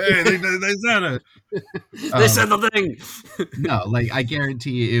 hey, they said it. They said the thing. No, like I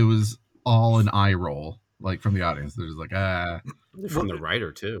guarantee it was all an eye roll, like from the audience. They're just like, from the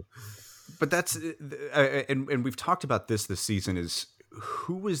writer too. But that's and we've talked about this season is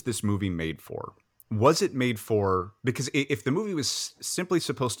who was this movie made for? Was it made for, because if the movie was simply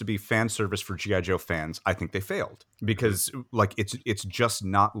supposed to be fan service for G.I. Joe fans, I think they failed because like it's just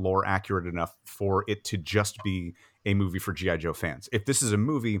not lore accurate enough for it to just be a movie for G.I. Joe fans. If this is a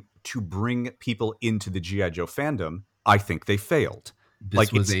movie to bring people into the G.I. Joe fandom, I think they failed.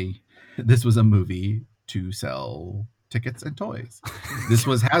 This was a movie to sell tickets and toys. This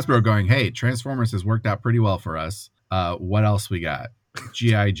was Hasbro going, hey, Transformers has worked out pretty well for us. What else we got?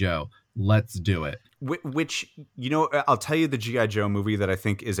 G.I. Joe. Let's do it. Which, I'll tell you the G.I. Joe movie that I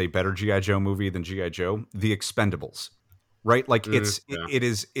think is a better G.I. Joe movie than G.I. Joe, The Expendables. right? Like it's yeah.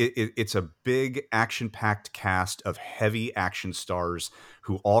 it's a big action-packed cast of heavy action stars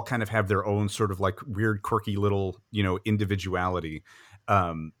who all kind of have their own sort of like weird, quirky little, individuality,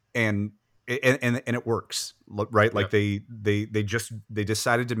 and it works, right? Like Yep. they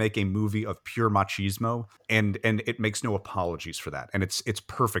decided to make a movie of pure machismo, and it makes no apologies for that, and it's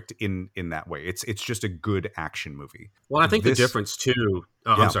perfect in that way. It's just a good action movie. Well, I think the This, difference too.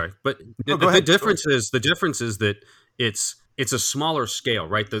 Oh, yeah. I'm sorry, but No, go the ahead. difference is that it's a smaller scale,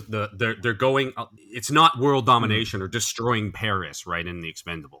 right? They're going. It's not world domination or destroying Paris, right? In the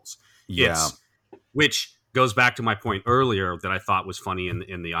Expendables, Yeah. which goes back to my point earlier that I thought was funny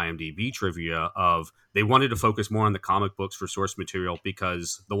in the IMDb trivia of they wanted to focus more on the comic books for source material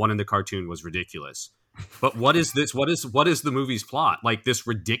because the one in the cartoon was ridiculous. But what is this? What is the movie's plot? Like this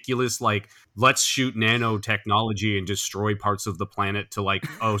ridiculous, like let's shoot nanotechnology and destroy parts of the planet to like,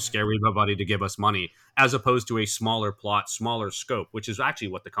 scare everybody to give us money, as opposed to a smaller plot, smaller scope, which is actually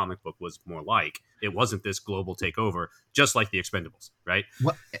what the comic book was more like. It wasn't this global takeover, just like the Expendables, right?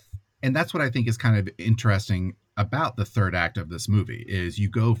 Well, and that's what I think is kind of interesting about the third act of this movie is you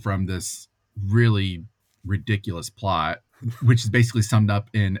go from this really ridiculous plot, which is basically summed up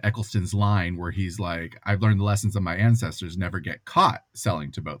in Eccleston's line where he's like, I've learned the lessons of my ancestors, never get caught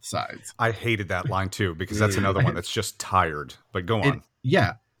selling to both sides. I hated that line too, because that's another one that's just tired, but go on.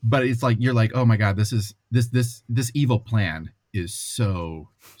 Yeah. But it's like, you're like, oh my God, this evil plan is so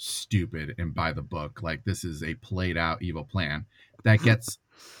stupid and by the book. Like this is a played out evil plan that gets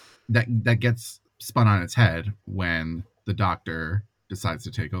that gets spun on its head when the doctor decides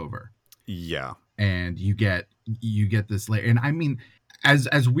to take over. Yeah. And you get this layer. And I mean,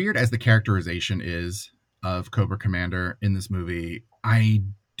 as weird as the characterization is of Cobra Commander in this movie, I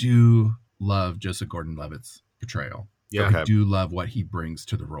do love Joseph Gordon-Levitt's portrayal. Yeah. I do love what he brings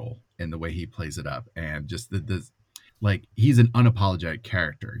to the role and the way he plays it up. And just the like, he's an unapologetic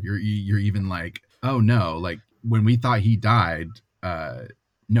character. You're even like, oh no, like when we thought he died,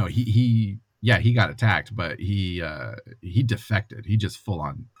 no, he got attacked, but he defected. He just full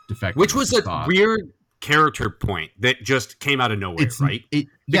on defected. Which was a weird character point that just came out of nowhere, right?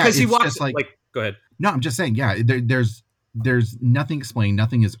 Because he walks like, go ahead. No, I'm just saying, yeah, there's nothing explained,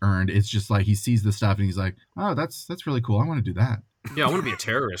 nothing is earned. It's just like he sees the stuff and he's like, oh, that's really cool. I want to do that. Yeah, I want to be a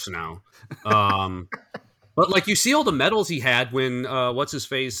terrorist now. But like you see all the medals he had when what's his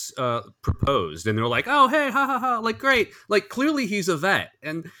face proposed, and they're like, "Oh, hey, ha ha ha!" Like, great, like clearly he's a vet,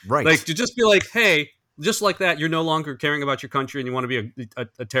 and right, like to just be like, "Hey," just like that, you're no longer caring about your country and you want to be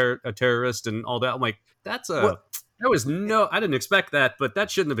a terrorist and all that. I'm like, that's I didn't expect that, but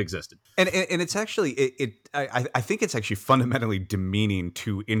that shouldn't have existed. And it's actually I think it's actually fundamentally demeaning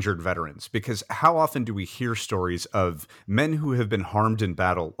to injured veterans, because how often do we hear stories of men who have been harmed in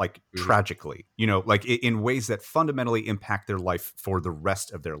battle, like tragically, like in ways that fundamentally impact their life for the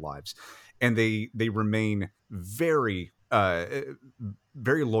rest of their lives, and they remain very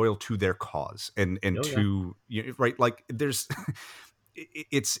very loyal to their cause and right, like there's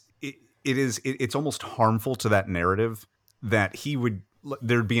it's almost harmful to that narrative that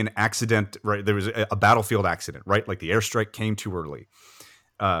there'd be an accident, right? There was a battlefield accident, right? Like the airstrike came too early.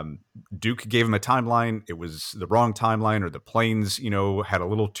 Duke gave him a timeline. It was the wrong timeline, or the planes, had a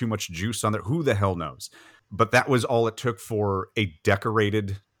little too much juice on there. Who the hell knows? But that was all it took for a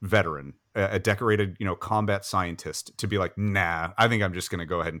decorated veteran, a decorated, combat scientist to be like, nah, I think I'm just going to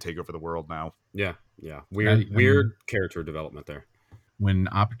go ahead and take over the world now. Yeah. Weird character development there. When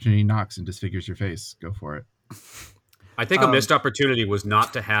opportunity knocks and disfigures your face, go for it. I think a missed opportunity was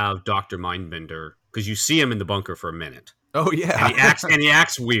not to have Dr. Mindbender, because you see him in the bunker for a minute. Oh yeah, and he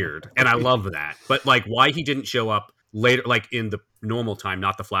acts weird, and I love that. But like, why he didn't show up later, like in the normal time,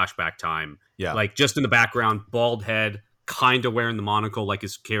 not the flashback time? Yeah, like just in the background, bald head, kind of wearing the monocle like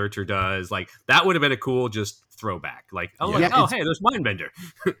his character does. Like that would have been a cool just throwback. Like, hey, there's Mindbender.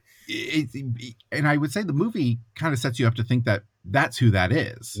 And I would say the movie kind of sets you up to think that that's who that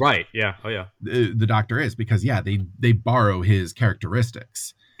is. Right. Yeah. Oh yeah. The doctor is, because they borrow his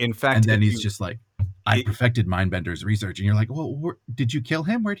characteristics. In fact, and then he's just like, I perfected Mindbender's research, and you're like, well, did you kill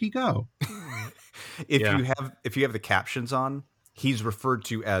him? Where'd he go? If you have the captions on, he's referred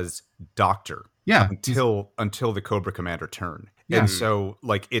to as Doctor. Yeah. Until the Cobra Commander turn. Yeah. And so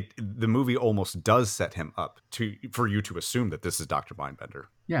like the movie almost does set him up for you to assume that this is Dr. Mindbender.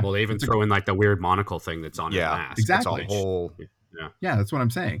 Yeah. Well, they even throw in like the weird monocle thing that's on his mask. Exactly. It's a whole Yeah, that's what I'm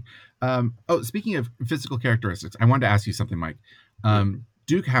saying. Speaking of physical characteristics, I wanted to ask you something, Mike.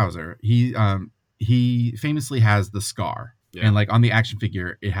 Duke Hauser, he famously has the scar. Yeah. And like on the action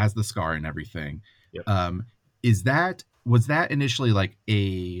figure, it has the scar and everything. Yep. Was that initially like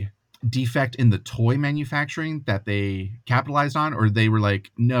a defect in the toy manufacturing that they capitalized on, or they were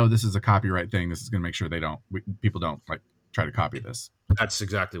like, no, this is a copyright thing. This is going to make sure people don't like try to copy this. That's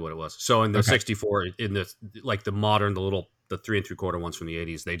exactly what it was. So in the 64, in the like the modern, the 3 3/4 ones from the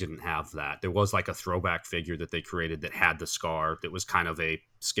 80s, they didn't have that. There was like a throwback figure that they created that had the scar that was kind of a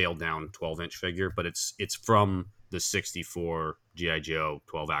scaled down 12-inch figure, but it's from the 64 G.I. Joe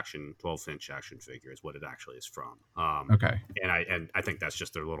 12-inch action figure is what it actually is from. And I think that's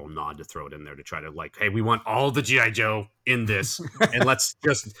just their little nod to throw it in there to try to like, hey, we want all the G.I. Joe in this, and let's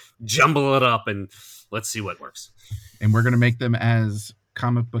just jumble it up and let's see what works. And we're going to make them as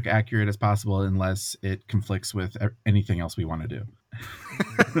comic book accurate as possible unless it conflicts with anything else we want to do.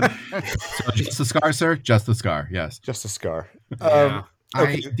 So just the scar, sir? Just the scar, yes. Just a scar. Yeah.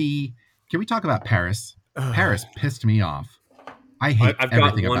 Can we talk about Paris? Paris pissed me off. I've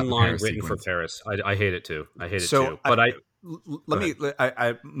got one line written for Paris. I hate it too. I hate it too. But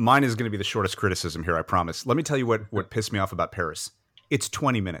mine is going to be the shortest criticism here, I promise. Let me tell you what pissed me off about Paris. It's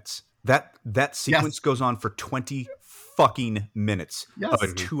 20 minutes. That sequence goes on for 20 fucking minutes of a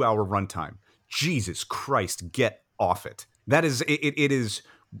 2-hour runtime. Jesus Christ, get off it. That is it is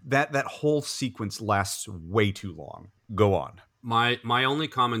that whole sequence lasts way too long. Go on. My only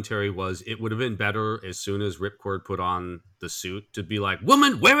commentary was it would have been better as soon as Ripcord put on the suit to be like,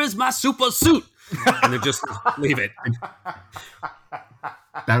 woman, where is my super suit? And then just leave it.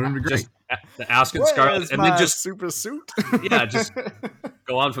 That would be great. Just asking Scarlet, and then just super suit. Yeah, just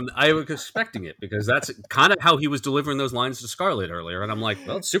go on from. I was expecting it because that's kind of how he was delivering those lines to Scarlet earlier, and I'm like,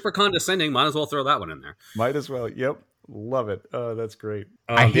 well, it's super condescending. Might as well throw that one in there. Might as well. Yep, love it. Oh, that's great.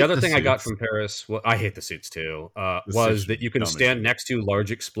 The other thing I got from Paris, I hate the suits too, was that you can stand next to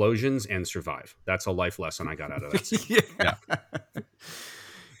large explosions and survive. That's a life lesson I got out of that.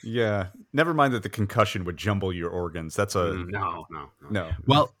 Yeah. Never mind that the concussion would jumble your organs. That's a no.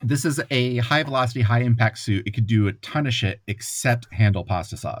 Well, this is a high velocity, high impact suit. It could do a ton of shit except handle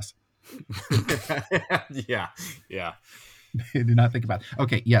pasta sauce. Yeah. Do not think about it.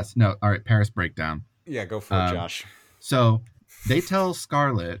 Okay. Yes. No. All right. Paris breakdown. Yeah. Go for it, Josh. So they tell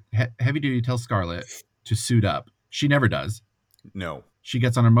Scarlet, Heavy Duty tells Scarlet to suit up. She never does. No. She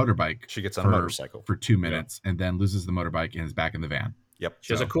gets on her motorbike. She gets on a motorcycle for 2 minutes and then loses the motorbike and is back in the van. Yep.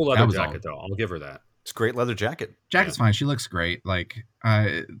 She has a cool leather jacket, though. I'll give her that. It's a great leather jacket. Jacket's fine. She looks great. Like,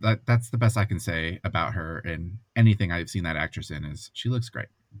 that's the best I can say about her. And anything I've seen that actress in is she looks great.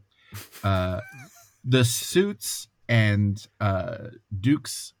 The suits and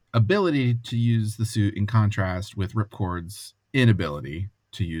Duke's ability to use the suit in contrast with Ripcord's inability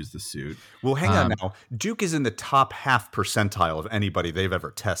to use the suit. Well, hang on now. Duke is in the top half percentile of anybody they've ever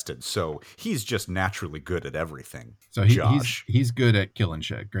tested, so he's just naturally good at everything. So he's good at killing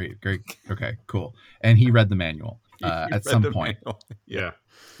shit. Great. Okay, cool. And he read the manual at some point. Yeah.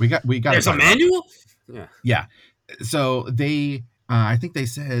 We got. There's a manual? Yeah. So they, I think they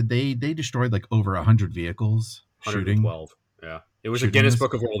said they destroyed like over 100 vehicles. 112. Yeah. It was a Guinness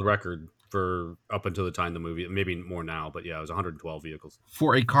Book of World Record for up until the time the movie, maybe more now, but yeah, it was 112 vehicles.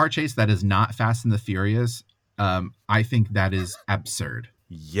 For a car chase that is not Fast and the Furious, I think that is absurd.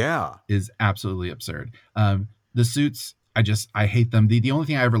 Yeah. Is absolutely absurd. The suits, I hate them. The only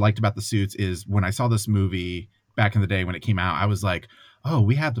thing I ever liked about the suits is when I saw this movie back in the day when it came out, I was like, oh,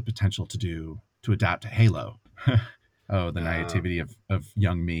 we have the potential to adapt to Halo. Oh, the naivety of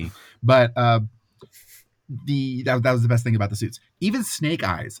young me. But that was the best thing about the suits. Even Snake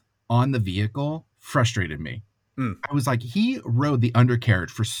Eyes on the vehicle frustrated me. I was like, he rode the undercarriage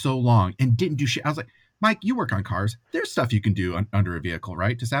for so long and didn't do shit. I was like, Mike, you work on cars. There's stuff you can do under a vehicle,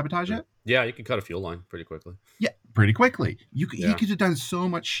 right? To sabotage it? Yeah, you can cut a fuel line pretty quickly. Yeah, pretty quickly. He could have done so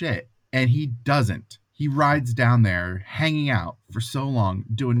much shit, and he doesn't. He rides down there, hanging out for so long,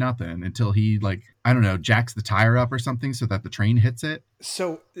 doing nothing until he, like, I don't know, jacks the tire up or something so that the train hits it.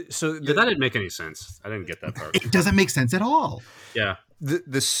 So that didn't make any sense. I didn't get that part. It doesn't make sense at all. Yeah.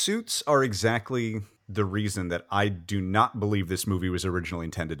 The suits are exactly the reason that I do not believe this movie was originally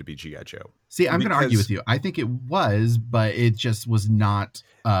intended to be G.I. Joe. See, I'm going to argue with you. I think it was, but it just was not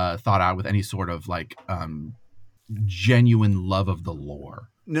thought out with any sort of like genuine love of the lore.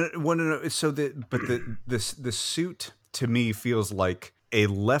 No. So the suit to me feels like a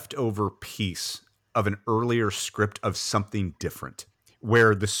leftover piece of an earlier script of something different,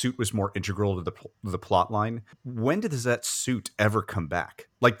 where the suit was more integral to the plot line. When does that suit ever come back?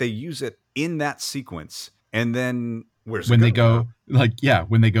 Like, they use it in that sequence, and then when they go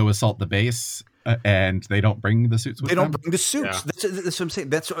assault the base and they don't bring the suits with them? They don't bring the suits. Yeah. That's what I'm saying.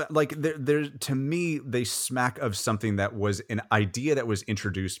 That's like, they're to me, they smack of something that was an idea that was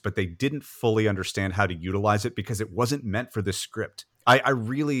introduced, but they didn't fully understand how to utilize it because it wasn't meant for this script.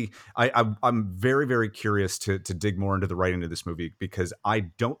 I'm very, very curious to dig more into the writing of this movie, because I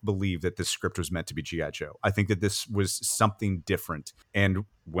don't believe that this script was meant to be G.I. Joe. I think that this was something different. And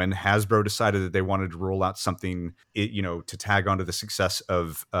when Hasbro decided that they wanted to roll out something, to tag onto the success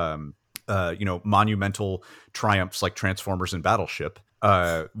of, monumental triumphs like Transformers and Battleship,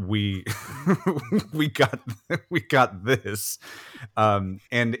 we we got this, and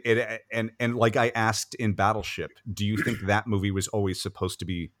like I asked in Battleship, do you think that movie was always supposed to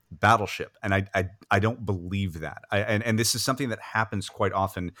be Battleship? And I don't believe that. And this is something that happens quite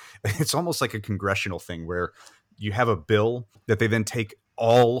often. It's almost like a congressional thing where you have a bill that they then take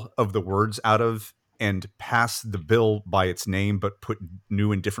all of the words out of and pass the bill by its name, but put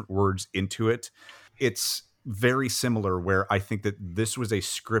new and different words into it. It's very similar, where I think that this was a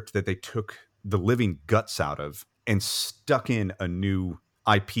script that they took the living guts out of and stuck in a new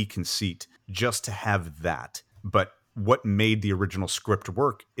IP conceit just to have that. But what made the original script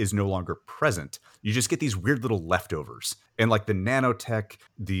work is no longer present. You just get these weird little leftovers. And like the nanotech,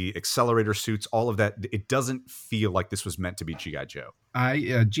 the accelerator suits, all of that, it doesn't feel like this was meant to be G.I. Joe.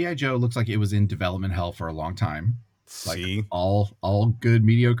 G.I. Joe looks like it was in development hell for a long time. See? Like all good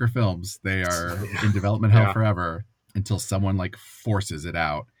mediocre films, they are in development hell forever until someone like forces it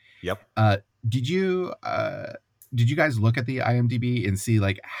out. Yep. Did you guys look at the IMDb and see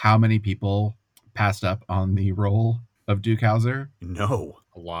like how many people passed up on the role of Duke Hauser? No.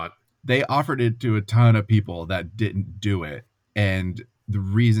 A lot. They offered it to a ton of people that didn't do it. And the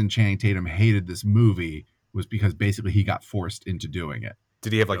reason Channing Tatum hated this movie was because basically he got forced into doing it.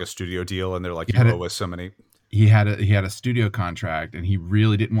 Did he have like a studio deal and they're like, you owe us so many? He had a studio contract and he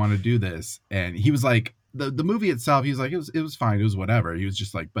really didn't want to do this. And he was like, the movie itself, he was like, it was fine. It was whatever. He was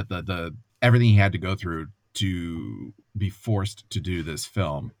just like, but the everything he had to go through to be forced to do this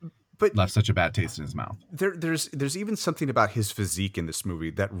film left such a bad taste in his mouth. There's even something about his physique in this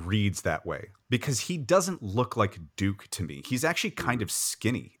movie that reads that way, because he doesn't look like Duke to me. He's actually kind of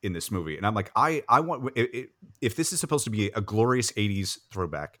skinny in this movie. And I'm like, I want, if this is supposed to be a glorious 80s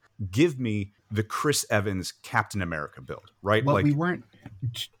throwback, give me the Chris Evans Captain America build, right? Well, like, we weren't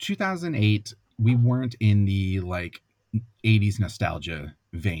 2008. We weren't in the like 80s nostalgia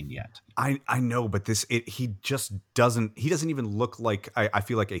vein yet. I know, but he doesn't even look like I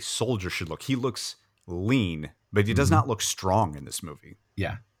feel like a soldier should look. He looks lean, but he does not look strong in this movie.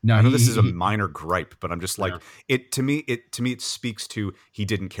 Yeah. No, I know this is a minor gripe, but I'm just like, it to me it speaks to he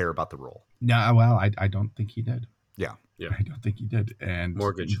didn't care about the role. No, well, I don't think he did. Yeah. I don't think he did. And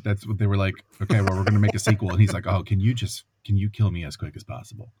Mortgage. That's what they were like, okay, well, we're going to make a sequel. And he's like, oh, can you kill me as quick as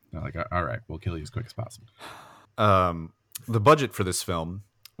possible? They're like, all right, we'll kill you as quick as possible. The budget for this film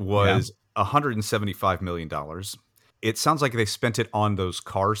was $175 million. It sounds like they spent it on those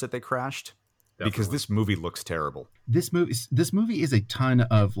cars that they crashed. Definitely. Because this movie looks terrible. This movie is a ton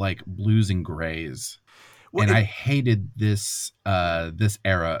of like blues and grays. Well, and I hated this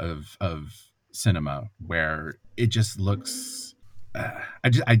era of cinema where it just looks I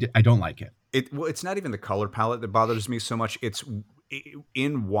don't like it. It's not even the color palette that bothers me so much. It's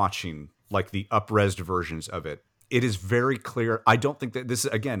in watching like the up-resed versions of it. It is very clear. I don't think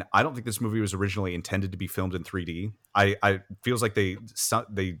this movie was originally intended to be filmed in 3D. I feels like they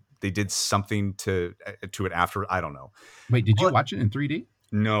did something to it after. I don't know. Wait, did you watch it in 3D?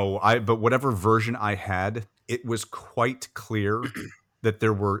 No, but whatever version I had, it was quite clear that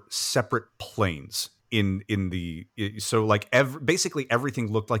there were separate planes in the, so like basically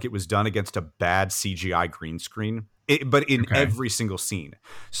everything looked like it was done against a bad CGI green screen. But in every single scene.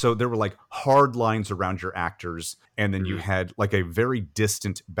 So there were like hard lines around your actors. And then you had like a very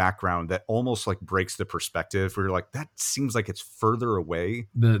distant background that almost like breaks the perspective where you're like, that seems like it's further away.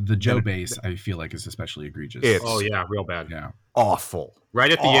 The Joe base, I feel like, is especially egregious. Real bad. Yeah. Awful.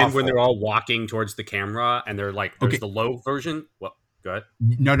 Right at the end when they're all walking towards the camera and they're like, there's the low version. Well, go ahead.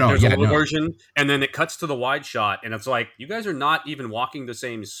 No. There's a low version. And then it cuts to the wide shot. And it's like, you guys are not even walking the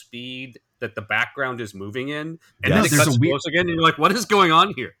same speed that the background is moving in, and then it cuts close again, and you're like, what is going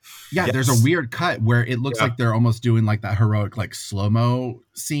on here? Yeah, there's a weird cut where it looks like they're almost doing like that heroic like slow-mo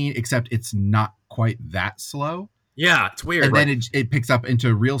scene, except it's not quite that slow. Yeah, it's weird. And then it picks up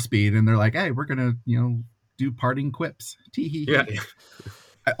into real speed, and they're like, hey, we're gonna do parting quips. Yeah.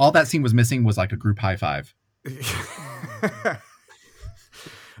 All that scene was missing was like a group high five.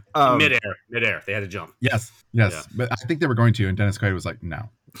 Midair. They had to jump. Yes. Yeah. But I think they were going to, and Dennis Quaid was like, no.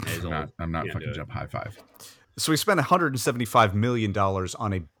 I'm not fucking jump high five. So we spent $175 million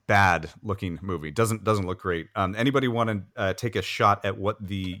on a bad looking movie. Doesn't look great. Anybody want to take a shot at what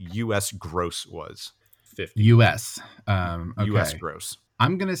the U.S. gross was? 50. U.S. U.S. gross.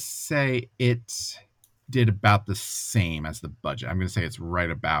 I'm gonna say it did about the same as the budget. I'm going to say it's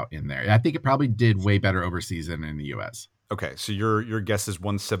right about in there. I think it probably did way better overseas than in the US. Okay, so your guess is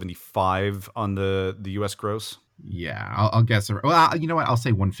 175 on the US gross? Yeah, I'll guess. Well, you know what? I'll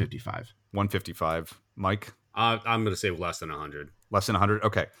say 155. 155. Mike? I'm going to say less than 100. Less than 100?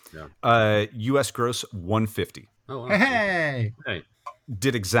 Okay. Yeah. US gross 150. Oh, wow. Hey.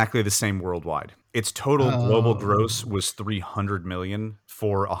 Did exactly the same worldwide. Its total global gross was 300 million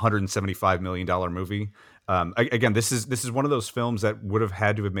for a $175 million movie. Again, this is one of those films that would have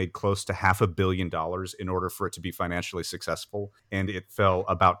had to have made close to $500 million in order for it to be financially successful, and it fell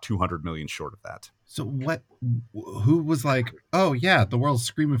about 200 million short of that. So what? Who was like, oh yeah, the world's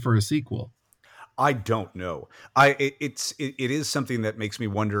screaming for a sequel? I don't know. It is something that makes me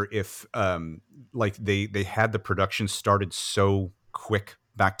wonder if like they had the production started so quick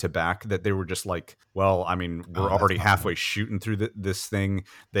back to back that they were just like, well, I mean, we're already halfway shooting through this thing.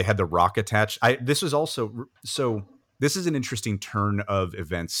 They had the Rock attached. This is an interesting turn of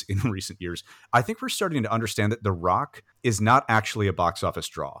events in recent years. I think we're starting to understand that the Rock is not actually a box office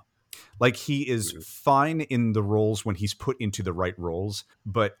draw. Like, he is fine in the roles when he's put into the right roles,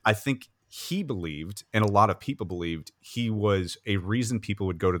 but I think he believed, and a lot of people believed, he was a reason people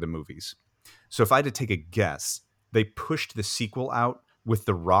would go to the movies. So if I had to take a guess, they pushed the sequel out with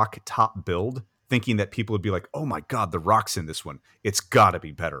the Rock top build, thinking that people would be like, oh my God, the Rock's in this one. It's got to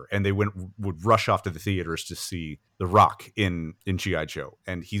be better. And they would rush off to the theaters to see the Rock in G.I. Joe.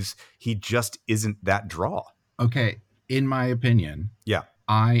 And he just isn't that draw. Okay. In my opinion. Yeah.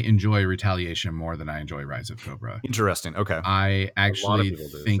 I enjoy Retaliation more than I enjoy Rise of Cobra. Interesting. Okay. I actually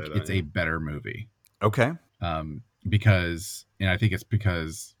think it's a better movie. Okay. Because I think it's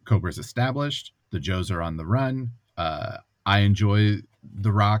because Cobra's established, the Joes are on the run. I enjoy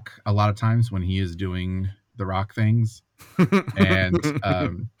The Rock a lot of times when he is doing The Rock things.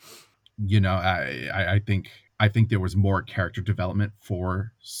 And, I think there was more character development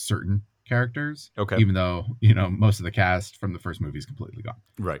for certain characters. Okay. Even though, most of the cast from the first movie is completely gone.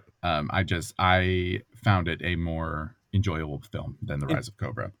 Right. I found it a more enjoyable film than The Rise of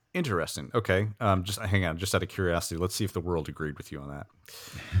Cobra. Interesting. Okay. Just hang on. Just out of curiosity, let's see if the world agreed with you on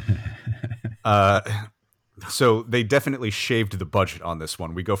that. So they definitely shaved the budget on this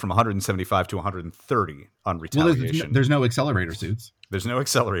one. We go from 175 to 130 on Retaliation. Well, there's no accelerator suits. There's no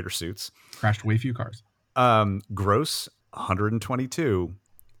accelerator suits. Crashed way few cars. Gross 122.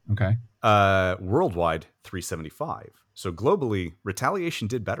 Okay. Worldwide 375. So globally, Retaliation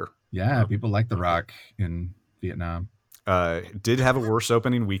did better. Yeah, people like The Rock in Vietnam. Did have a worse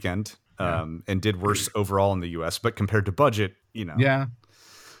opening weekend, and did worse overall in the US, but compared to budget, Yeah.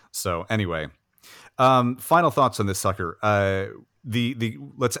 So anyway, final thoughts on this sucker.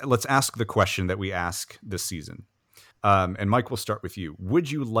 Let's ask the question that we ask this season. And Mike, we'll start with you. Would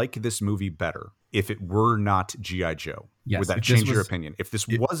you like this movie better if it were not G.I. Joe? Yes. Would that change your opinion? If this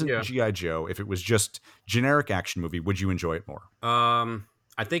wasn't G.I. Joe, if it was just generic action movie, would you enjoy it more?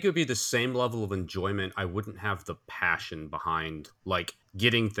 I think it would be the same level of enjoyment. I wouldn't have the passion behind like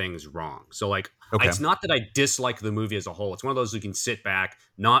getting things wrong. So like, It's not that I dislike the movie as a whole. It's one of those you can sit back,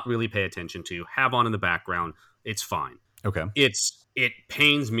 not really pay attention to, have on in the background. It's fine. Okay. It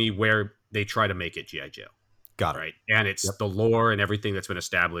pains me where they try to make it G.I. Joe. Got it. Right. And it's the lore and everything that's been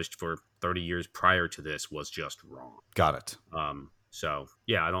established for 30 years prior to this was just wrong. Got it. So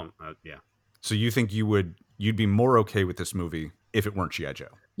yeah, I don't. Yeah. So you think you'd be more okay with this movie if it weren't G.I. Joe?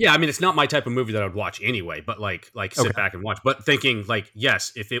 Yeah, I mean, it's not my type of movie that I would watch anyway, but like sit back and watch. But thinking like,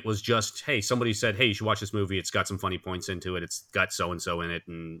 yes, if it was just, hey, somebody said, hey, you should watch this movie. It's got some funny points into it. It's got so and so in it,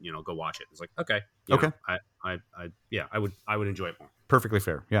 and go watch it. It's like, okay, I would enjoy it more. Perfectly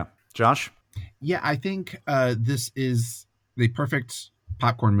fair. Yeah, Josh. Yeah, I think this is the perfect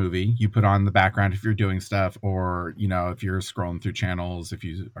popcorn movie you put on the background if you're doing stuff, or if you're scrolling through channels, if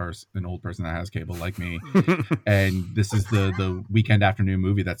you are an old person that has cable like me. And this is the weekend afternoon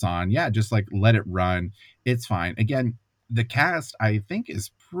movie that's on. Yeah, just like let it run. It's fine. Again, the cast I think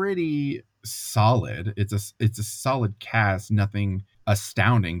is pretty solid. It's a solid cast, nothing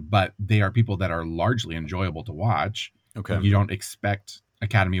astounding, but they are people that are largely enjoyable to watch. Okay. You don't expect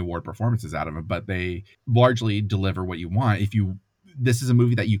Academy Award performances out of it, but they largely deliver what you want. This is a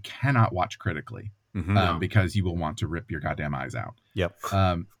movie that you cannot watch critically, because you will want to rip your goddamn eyes out. Yep.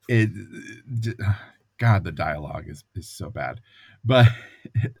 God, the dialogue is so bad, but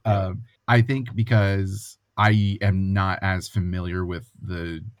I think because I am not as familiar with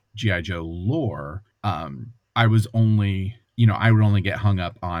the G.I. Joe lore, I was only, I would only get hung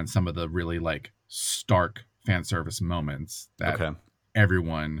up on some of the really like stark fan service moments that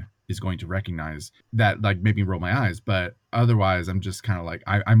everyone is going to recognize that like made me roll my eyes. But otherwise, I'm just kind of like,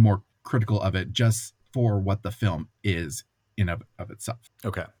 I'm more critical of it just for what the film is in of itself.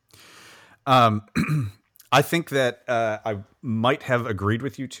 Okay. I think that I might have agreed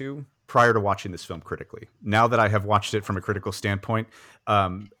with you two prior to watching this film critically. Now that I have watched it from a critical standpoint,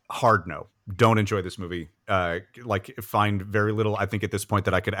 hard no. Don't enjoy this movie. Find very little. I think at this point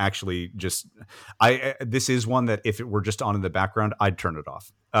that I could actually just. This is one that if it were just on in the background, I'd turn it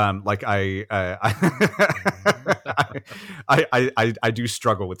off. I do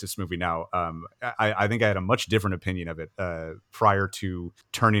struggle with this movie now. I think I had a much different opinion of it prior to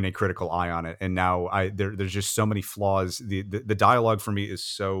turning a critical eye on it, and now there's just so many flaws. The dialogue for me is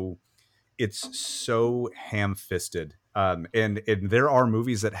so ham-fisted, and there are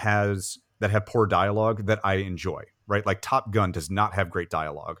movies that have poor dialogue that I enjoy. Right, like Top Gun does not have great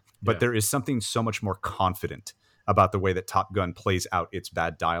dialogue, but there is something so much more confident about the way that Top Gun plays out its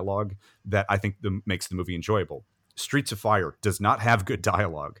bad dialogue that I think makes the movie enjoyable. Streets of Fire does not have good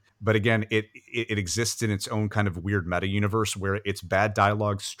dialogue, but again, it exists in its own kind of weird meta universe where its bad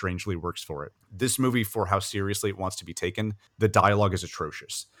dialogue strangely works for it. This movie, for how seriously it wants to be taken, the dialogue is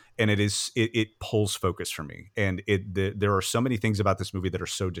atrocious, and it pulls focus from me. And there are so many things about this movie that are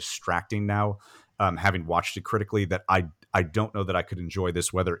so distracting now. Having watched it critically, that I don't know that I could enjoy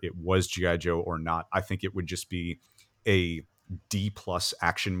this whether it was G.I. Joe or not. I think it would just be a D+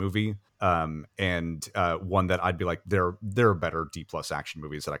 action movie, and one that I'd be like, there are better D+ action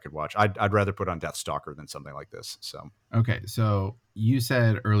movies that I could watch. I'd rather put on Deathstalker than something like this. So okay, so you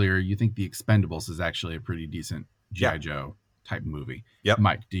said earlier you think The Expendables is actually a pretty decent G.I. Joe type movie. Yep.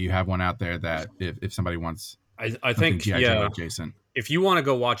 Mike, do you have one out there that if somebody wants I think G.I. Joe adjacent? If you want to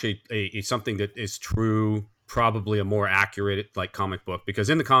go watch a something that is true, probably a more accurate like comic book, because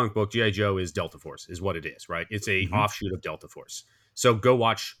in the comic book, G.I. Joe is Delta Force, is what it is, right? It's a offshoot of Delta Force. So go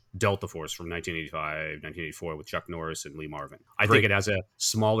watch Delta Force from 1985, 1984 with Chuck Norris and Lee Marvin. I think it has a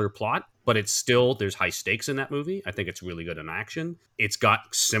smaller plot, but it's still, there's high stakes in that movie. I think it's really good in action. It's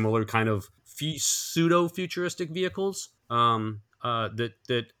got similar kind of pseudo-futuristic vehicles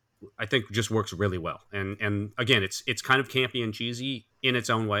that I think just works really well. And again, it's kind of campy and cheesy in its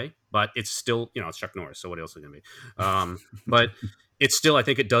own way, but it's still, it's Chuck Norris, so what else is it going to be? But it's still, I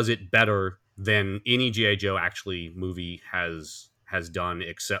think it does it better than any G.I. Joe actually movie has done,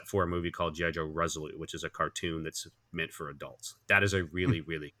 except for a movie called G.I. Joe Resolute, which is a cartoon that's meant for adults. That is a really,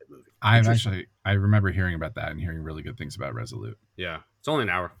 really good movie. I remember hearing about that and hearing really good things about Resolute. Yeah. It's only an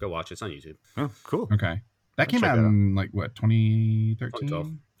hour. Go watch it. It's on YouTube. Oh, cool. Okay. That came out in like what,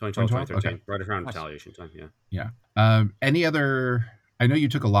 2013? 2013, okay. right around retaliation time. Yeah. Any other? I know you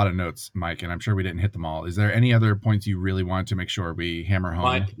took a lot of notes, Mike, and I'm sure we didn't hit them all. Is there any other points you really wanted to make sure we hammer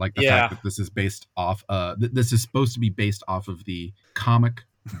home, like the fact that this is based off? This is supposed to be based off of the comic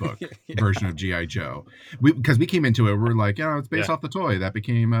book version of G.I. Joe. Because we came into it, we're like, it's based off the toy that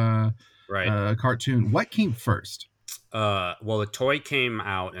became a cartoon. What came first? Well, the toy came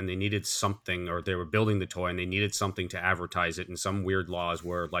out and they needed something, or they were building the toy and they needed something to advertise it. And some weird laws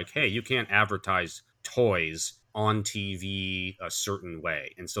were like, hey, you can't advertise toys on TV a certain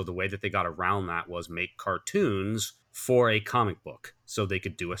way. And so the way that they got around that was make cartoons for a comic book. So they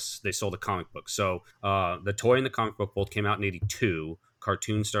could they sold a comic book. So the toy and the comic book both came out in 82.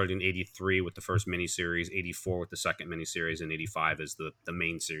 Cartoon started in 83 with the first miniseries, 84 with the second miniseries, and 85 is the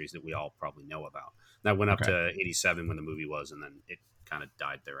main series that we all probably know about. That went up to 87 when the movie was, and then it kind of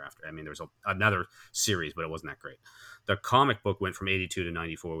died thereafter. I mean, there was another series, but it wasn't that great. The comic book went from 82 to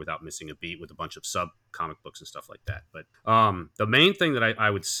 94 without missing a beat, with a bunch of sub comic books and stuff like that. But the main thing that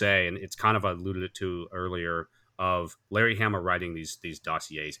I would say, and it's kind of alluded to earlier, of Larry Hama writing these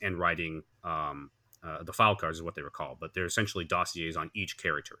dossiers and writing the file cards is what they were called, but they're essentially dossiers on each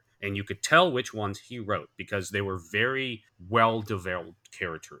character. And you could tell which ones he wrote because they were very well-developed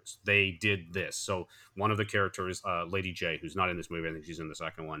characters. They did this. So one of the characters, Lady J, who's not in this movie, I think she's in the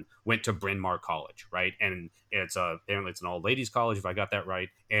second one, went to Bryn Mawr College, right? And it's apparently it's an all-ladies college, if I got that right.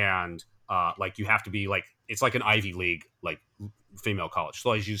 And you have to be it's like an Ivy League, female college.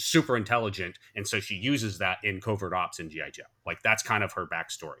 So she's super intelligent, and so she uses that in covert ops in G.I. Joe. That's kind of her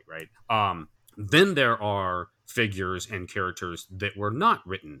backstory, right? Then there are figures and characters that were not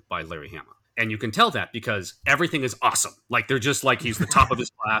written by Larry Hama. And you can tell that because everything is awesome. They're just he's the top of his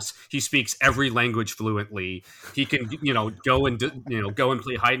class. He speaks every language fluently. He can, go and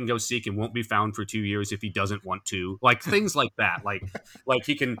play hide and go seek and won't be found for 2 years if he doesn't want to. Things like that. Like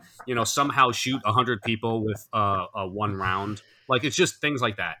he can, somehow shoot 100 people with a one round. It's just things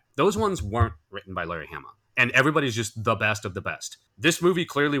like that. Those ones weren't written by Larry Hama. And everybody's just the best of the best. This movie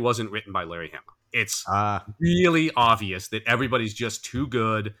clearly wasn't written by Larry Hama. It's really obvious that everybody's just too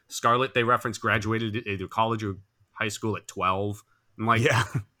good. Scarlett, they reference, graduated either college or high school at 12. I'm like, Yeah.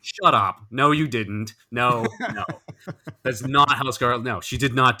 shut up. No, you didn't. No. That's not how Scarlet. No, she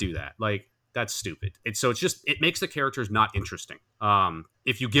did not do that. Like, that's stupid. It makes the characters not interesting.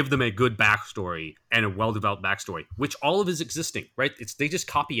 If you give them a good backstory and a well-developed backstory, which all of is existing, right? They just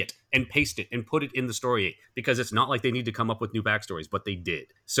copy it and paste it and put it in the story because it's not like they need to come up with new backstories, but they did.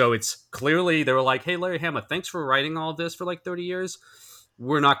 So it's clearly they were like, hey, Larry Hama, thanks for writing all of this for like 30 years.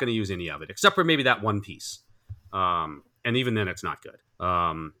 We're not going to use any of it except for maybe that one piece. And even then, it's not good.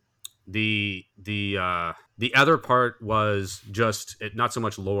 The other part was just not so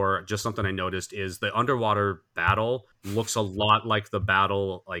much lore, just something I noticed is the underwater battle looks a lot like the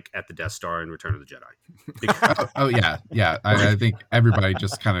battle like at the Death Star in Return of the Jedi. Oh yeah. I think everybody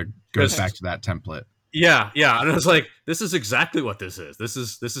just kind of goes back to that template. Yeah, and I was like, this is exactly what this is. This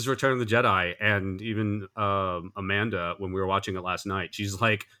is Return of the Jedi. And even Amanda, when we were watching it last night, she's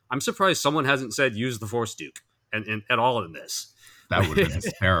like, I'm surprised someone hasn't said use the Force, Duke, and at all in this. That would have been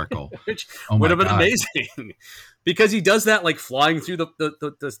hysterical. Which would have been amazing. Because he does that like flying through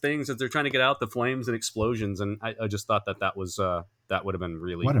the things as they're trying to get out, the flames and explosions. And I just thought that would have been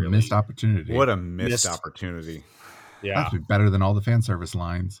really, what a missed opportunity. What a missed opportunity. Yeah, that'd be better than all the fan service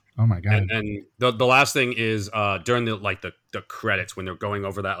lines. Oh my god! And the last thing is during the credits when they're going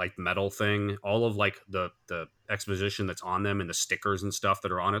over that like metal thing, all of like the exposition that's on them and the stickers and stuff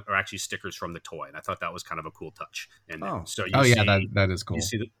that are on it are actually stickers from the toy, and I thought that was kind of a cool touch. And so that is cool.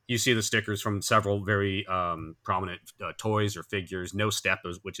 You see the stickers from several very prominent toys or figures. No Step,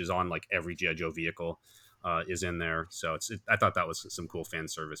 which is on like every G.I. Joe vehicle. Is in there, so I thought that was some cool fan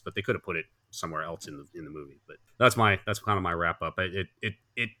service, but they could have put it somewhere else in the movie. But that's kind of my wrap up. It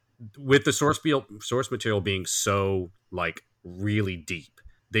with the source material being so like really deep,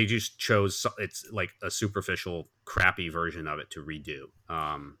 they just chose it's like a superficial, crappy version of it to redo.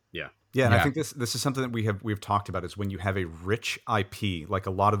 Yeah, and I think this is something that we've talked about is when you have a rich IP, like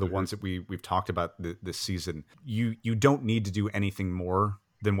a lot of the ones that we've talked about this season, you don't need to do anything more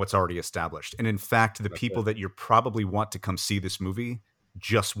than what's already established. And in fact, the people that you probably want to come see this movie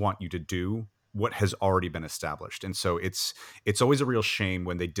just want you to do what has already been established. And so it's always a real shame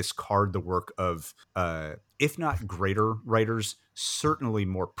when they discard the work of, if not greater writers, certainly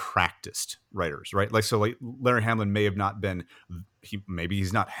more practiced writers, right? Like Larry Hamlin may have not been, maybe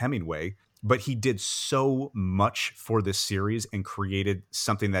he's not Hemingway, but he did so much for this series and created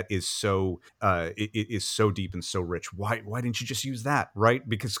something that is so it is so deep and so rich. Why didn't you just use that, right?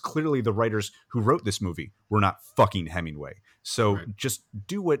 Because clearly the writers who wrote this movie were not fucking Hemingway. So just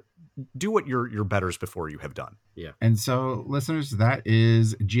do what your betters before you have done. Yeah. And so, listeners, that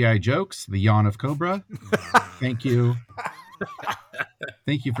is G.I. Jokes, the yawn of Cobra. Thank you.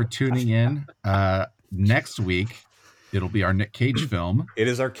 Thank you for tuning in. Next week, it'll be our Nick Cage film. It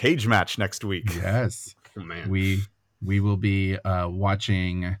is our Cage match next week. Yes. Oh, man. We will be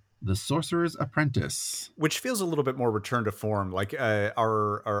watching The Sorcerer's Apprentice, which feels a little bit more return to form. Like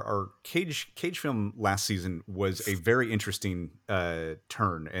our Cage film last season was a very interesting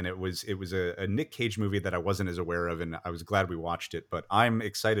turn, and it was a Nick Cage movie that I wasn't as aware of, and I was glad we watched it. But I'm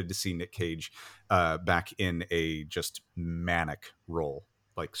excited to see Nick Cage back in a just manic role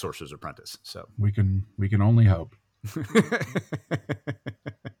like Sorcerer's Apprentice. So we can only hope.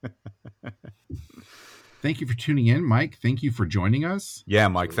 Thank you for tuning in, Mike. Thank you for joining us. Yeah,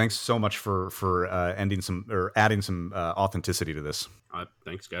 Mike. Thanks so much for adding some authenticity to this.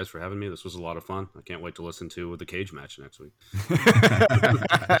 Thanks, guys, for having me. This was a lot of fun. I can't wait to listen to the Cage match next week.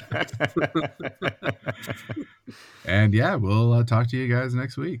 And yeah, we'll talk to you guys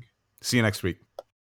next week. See you next week.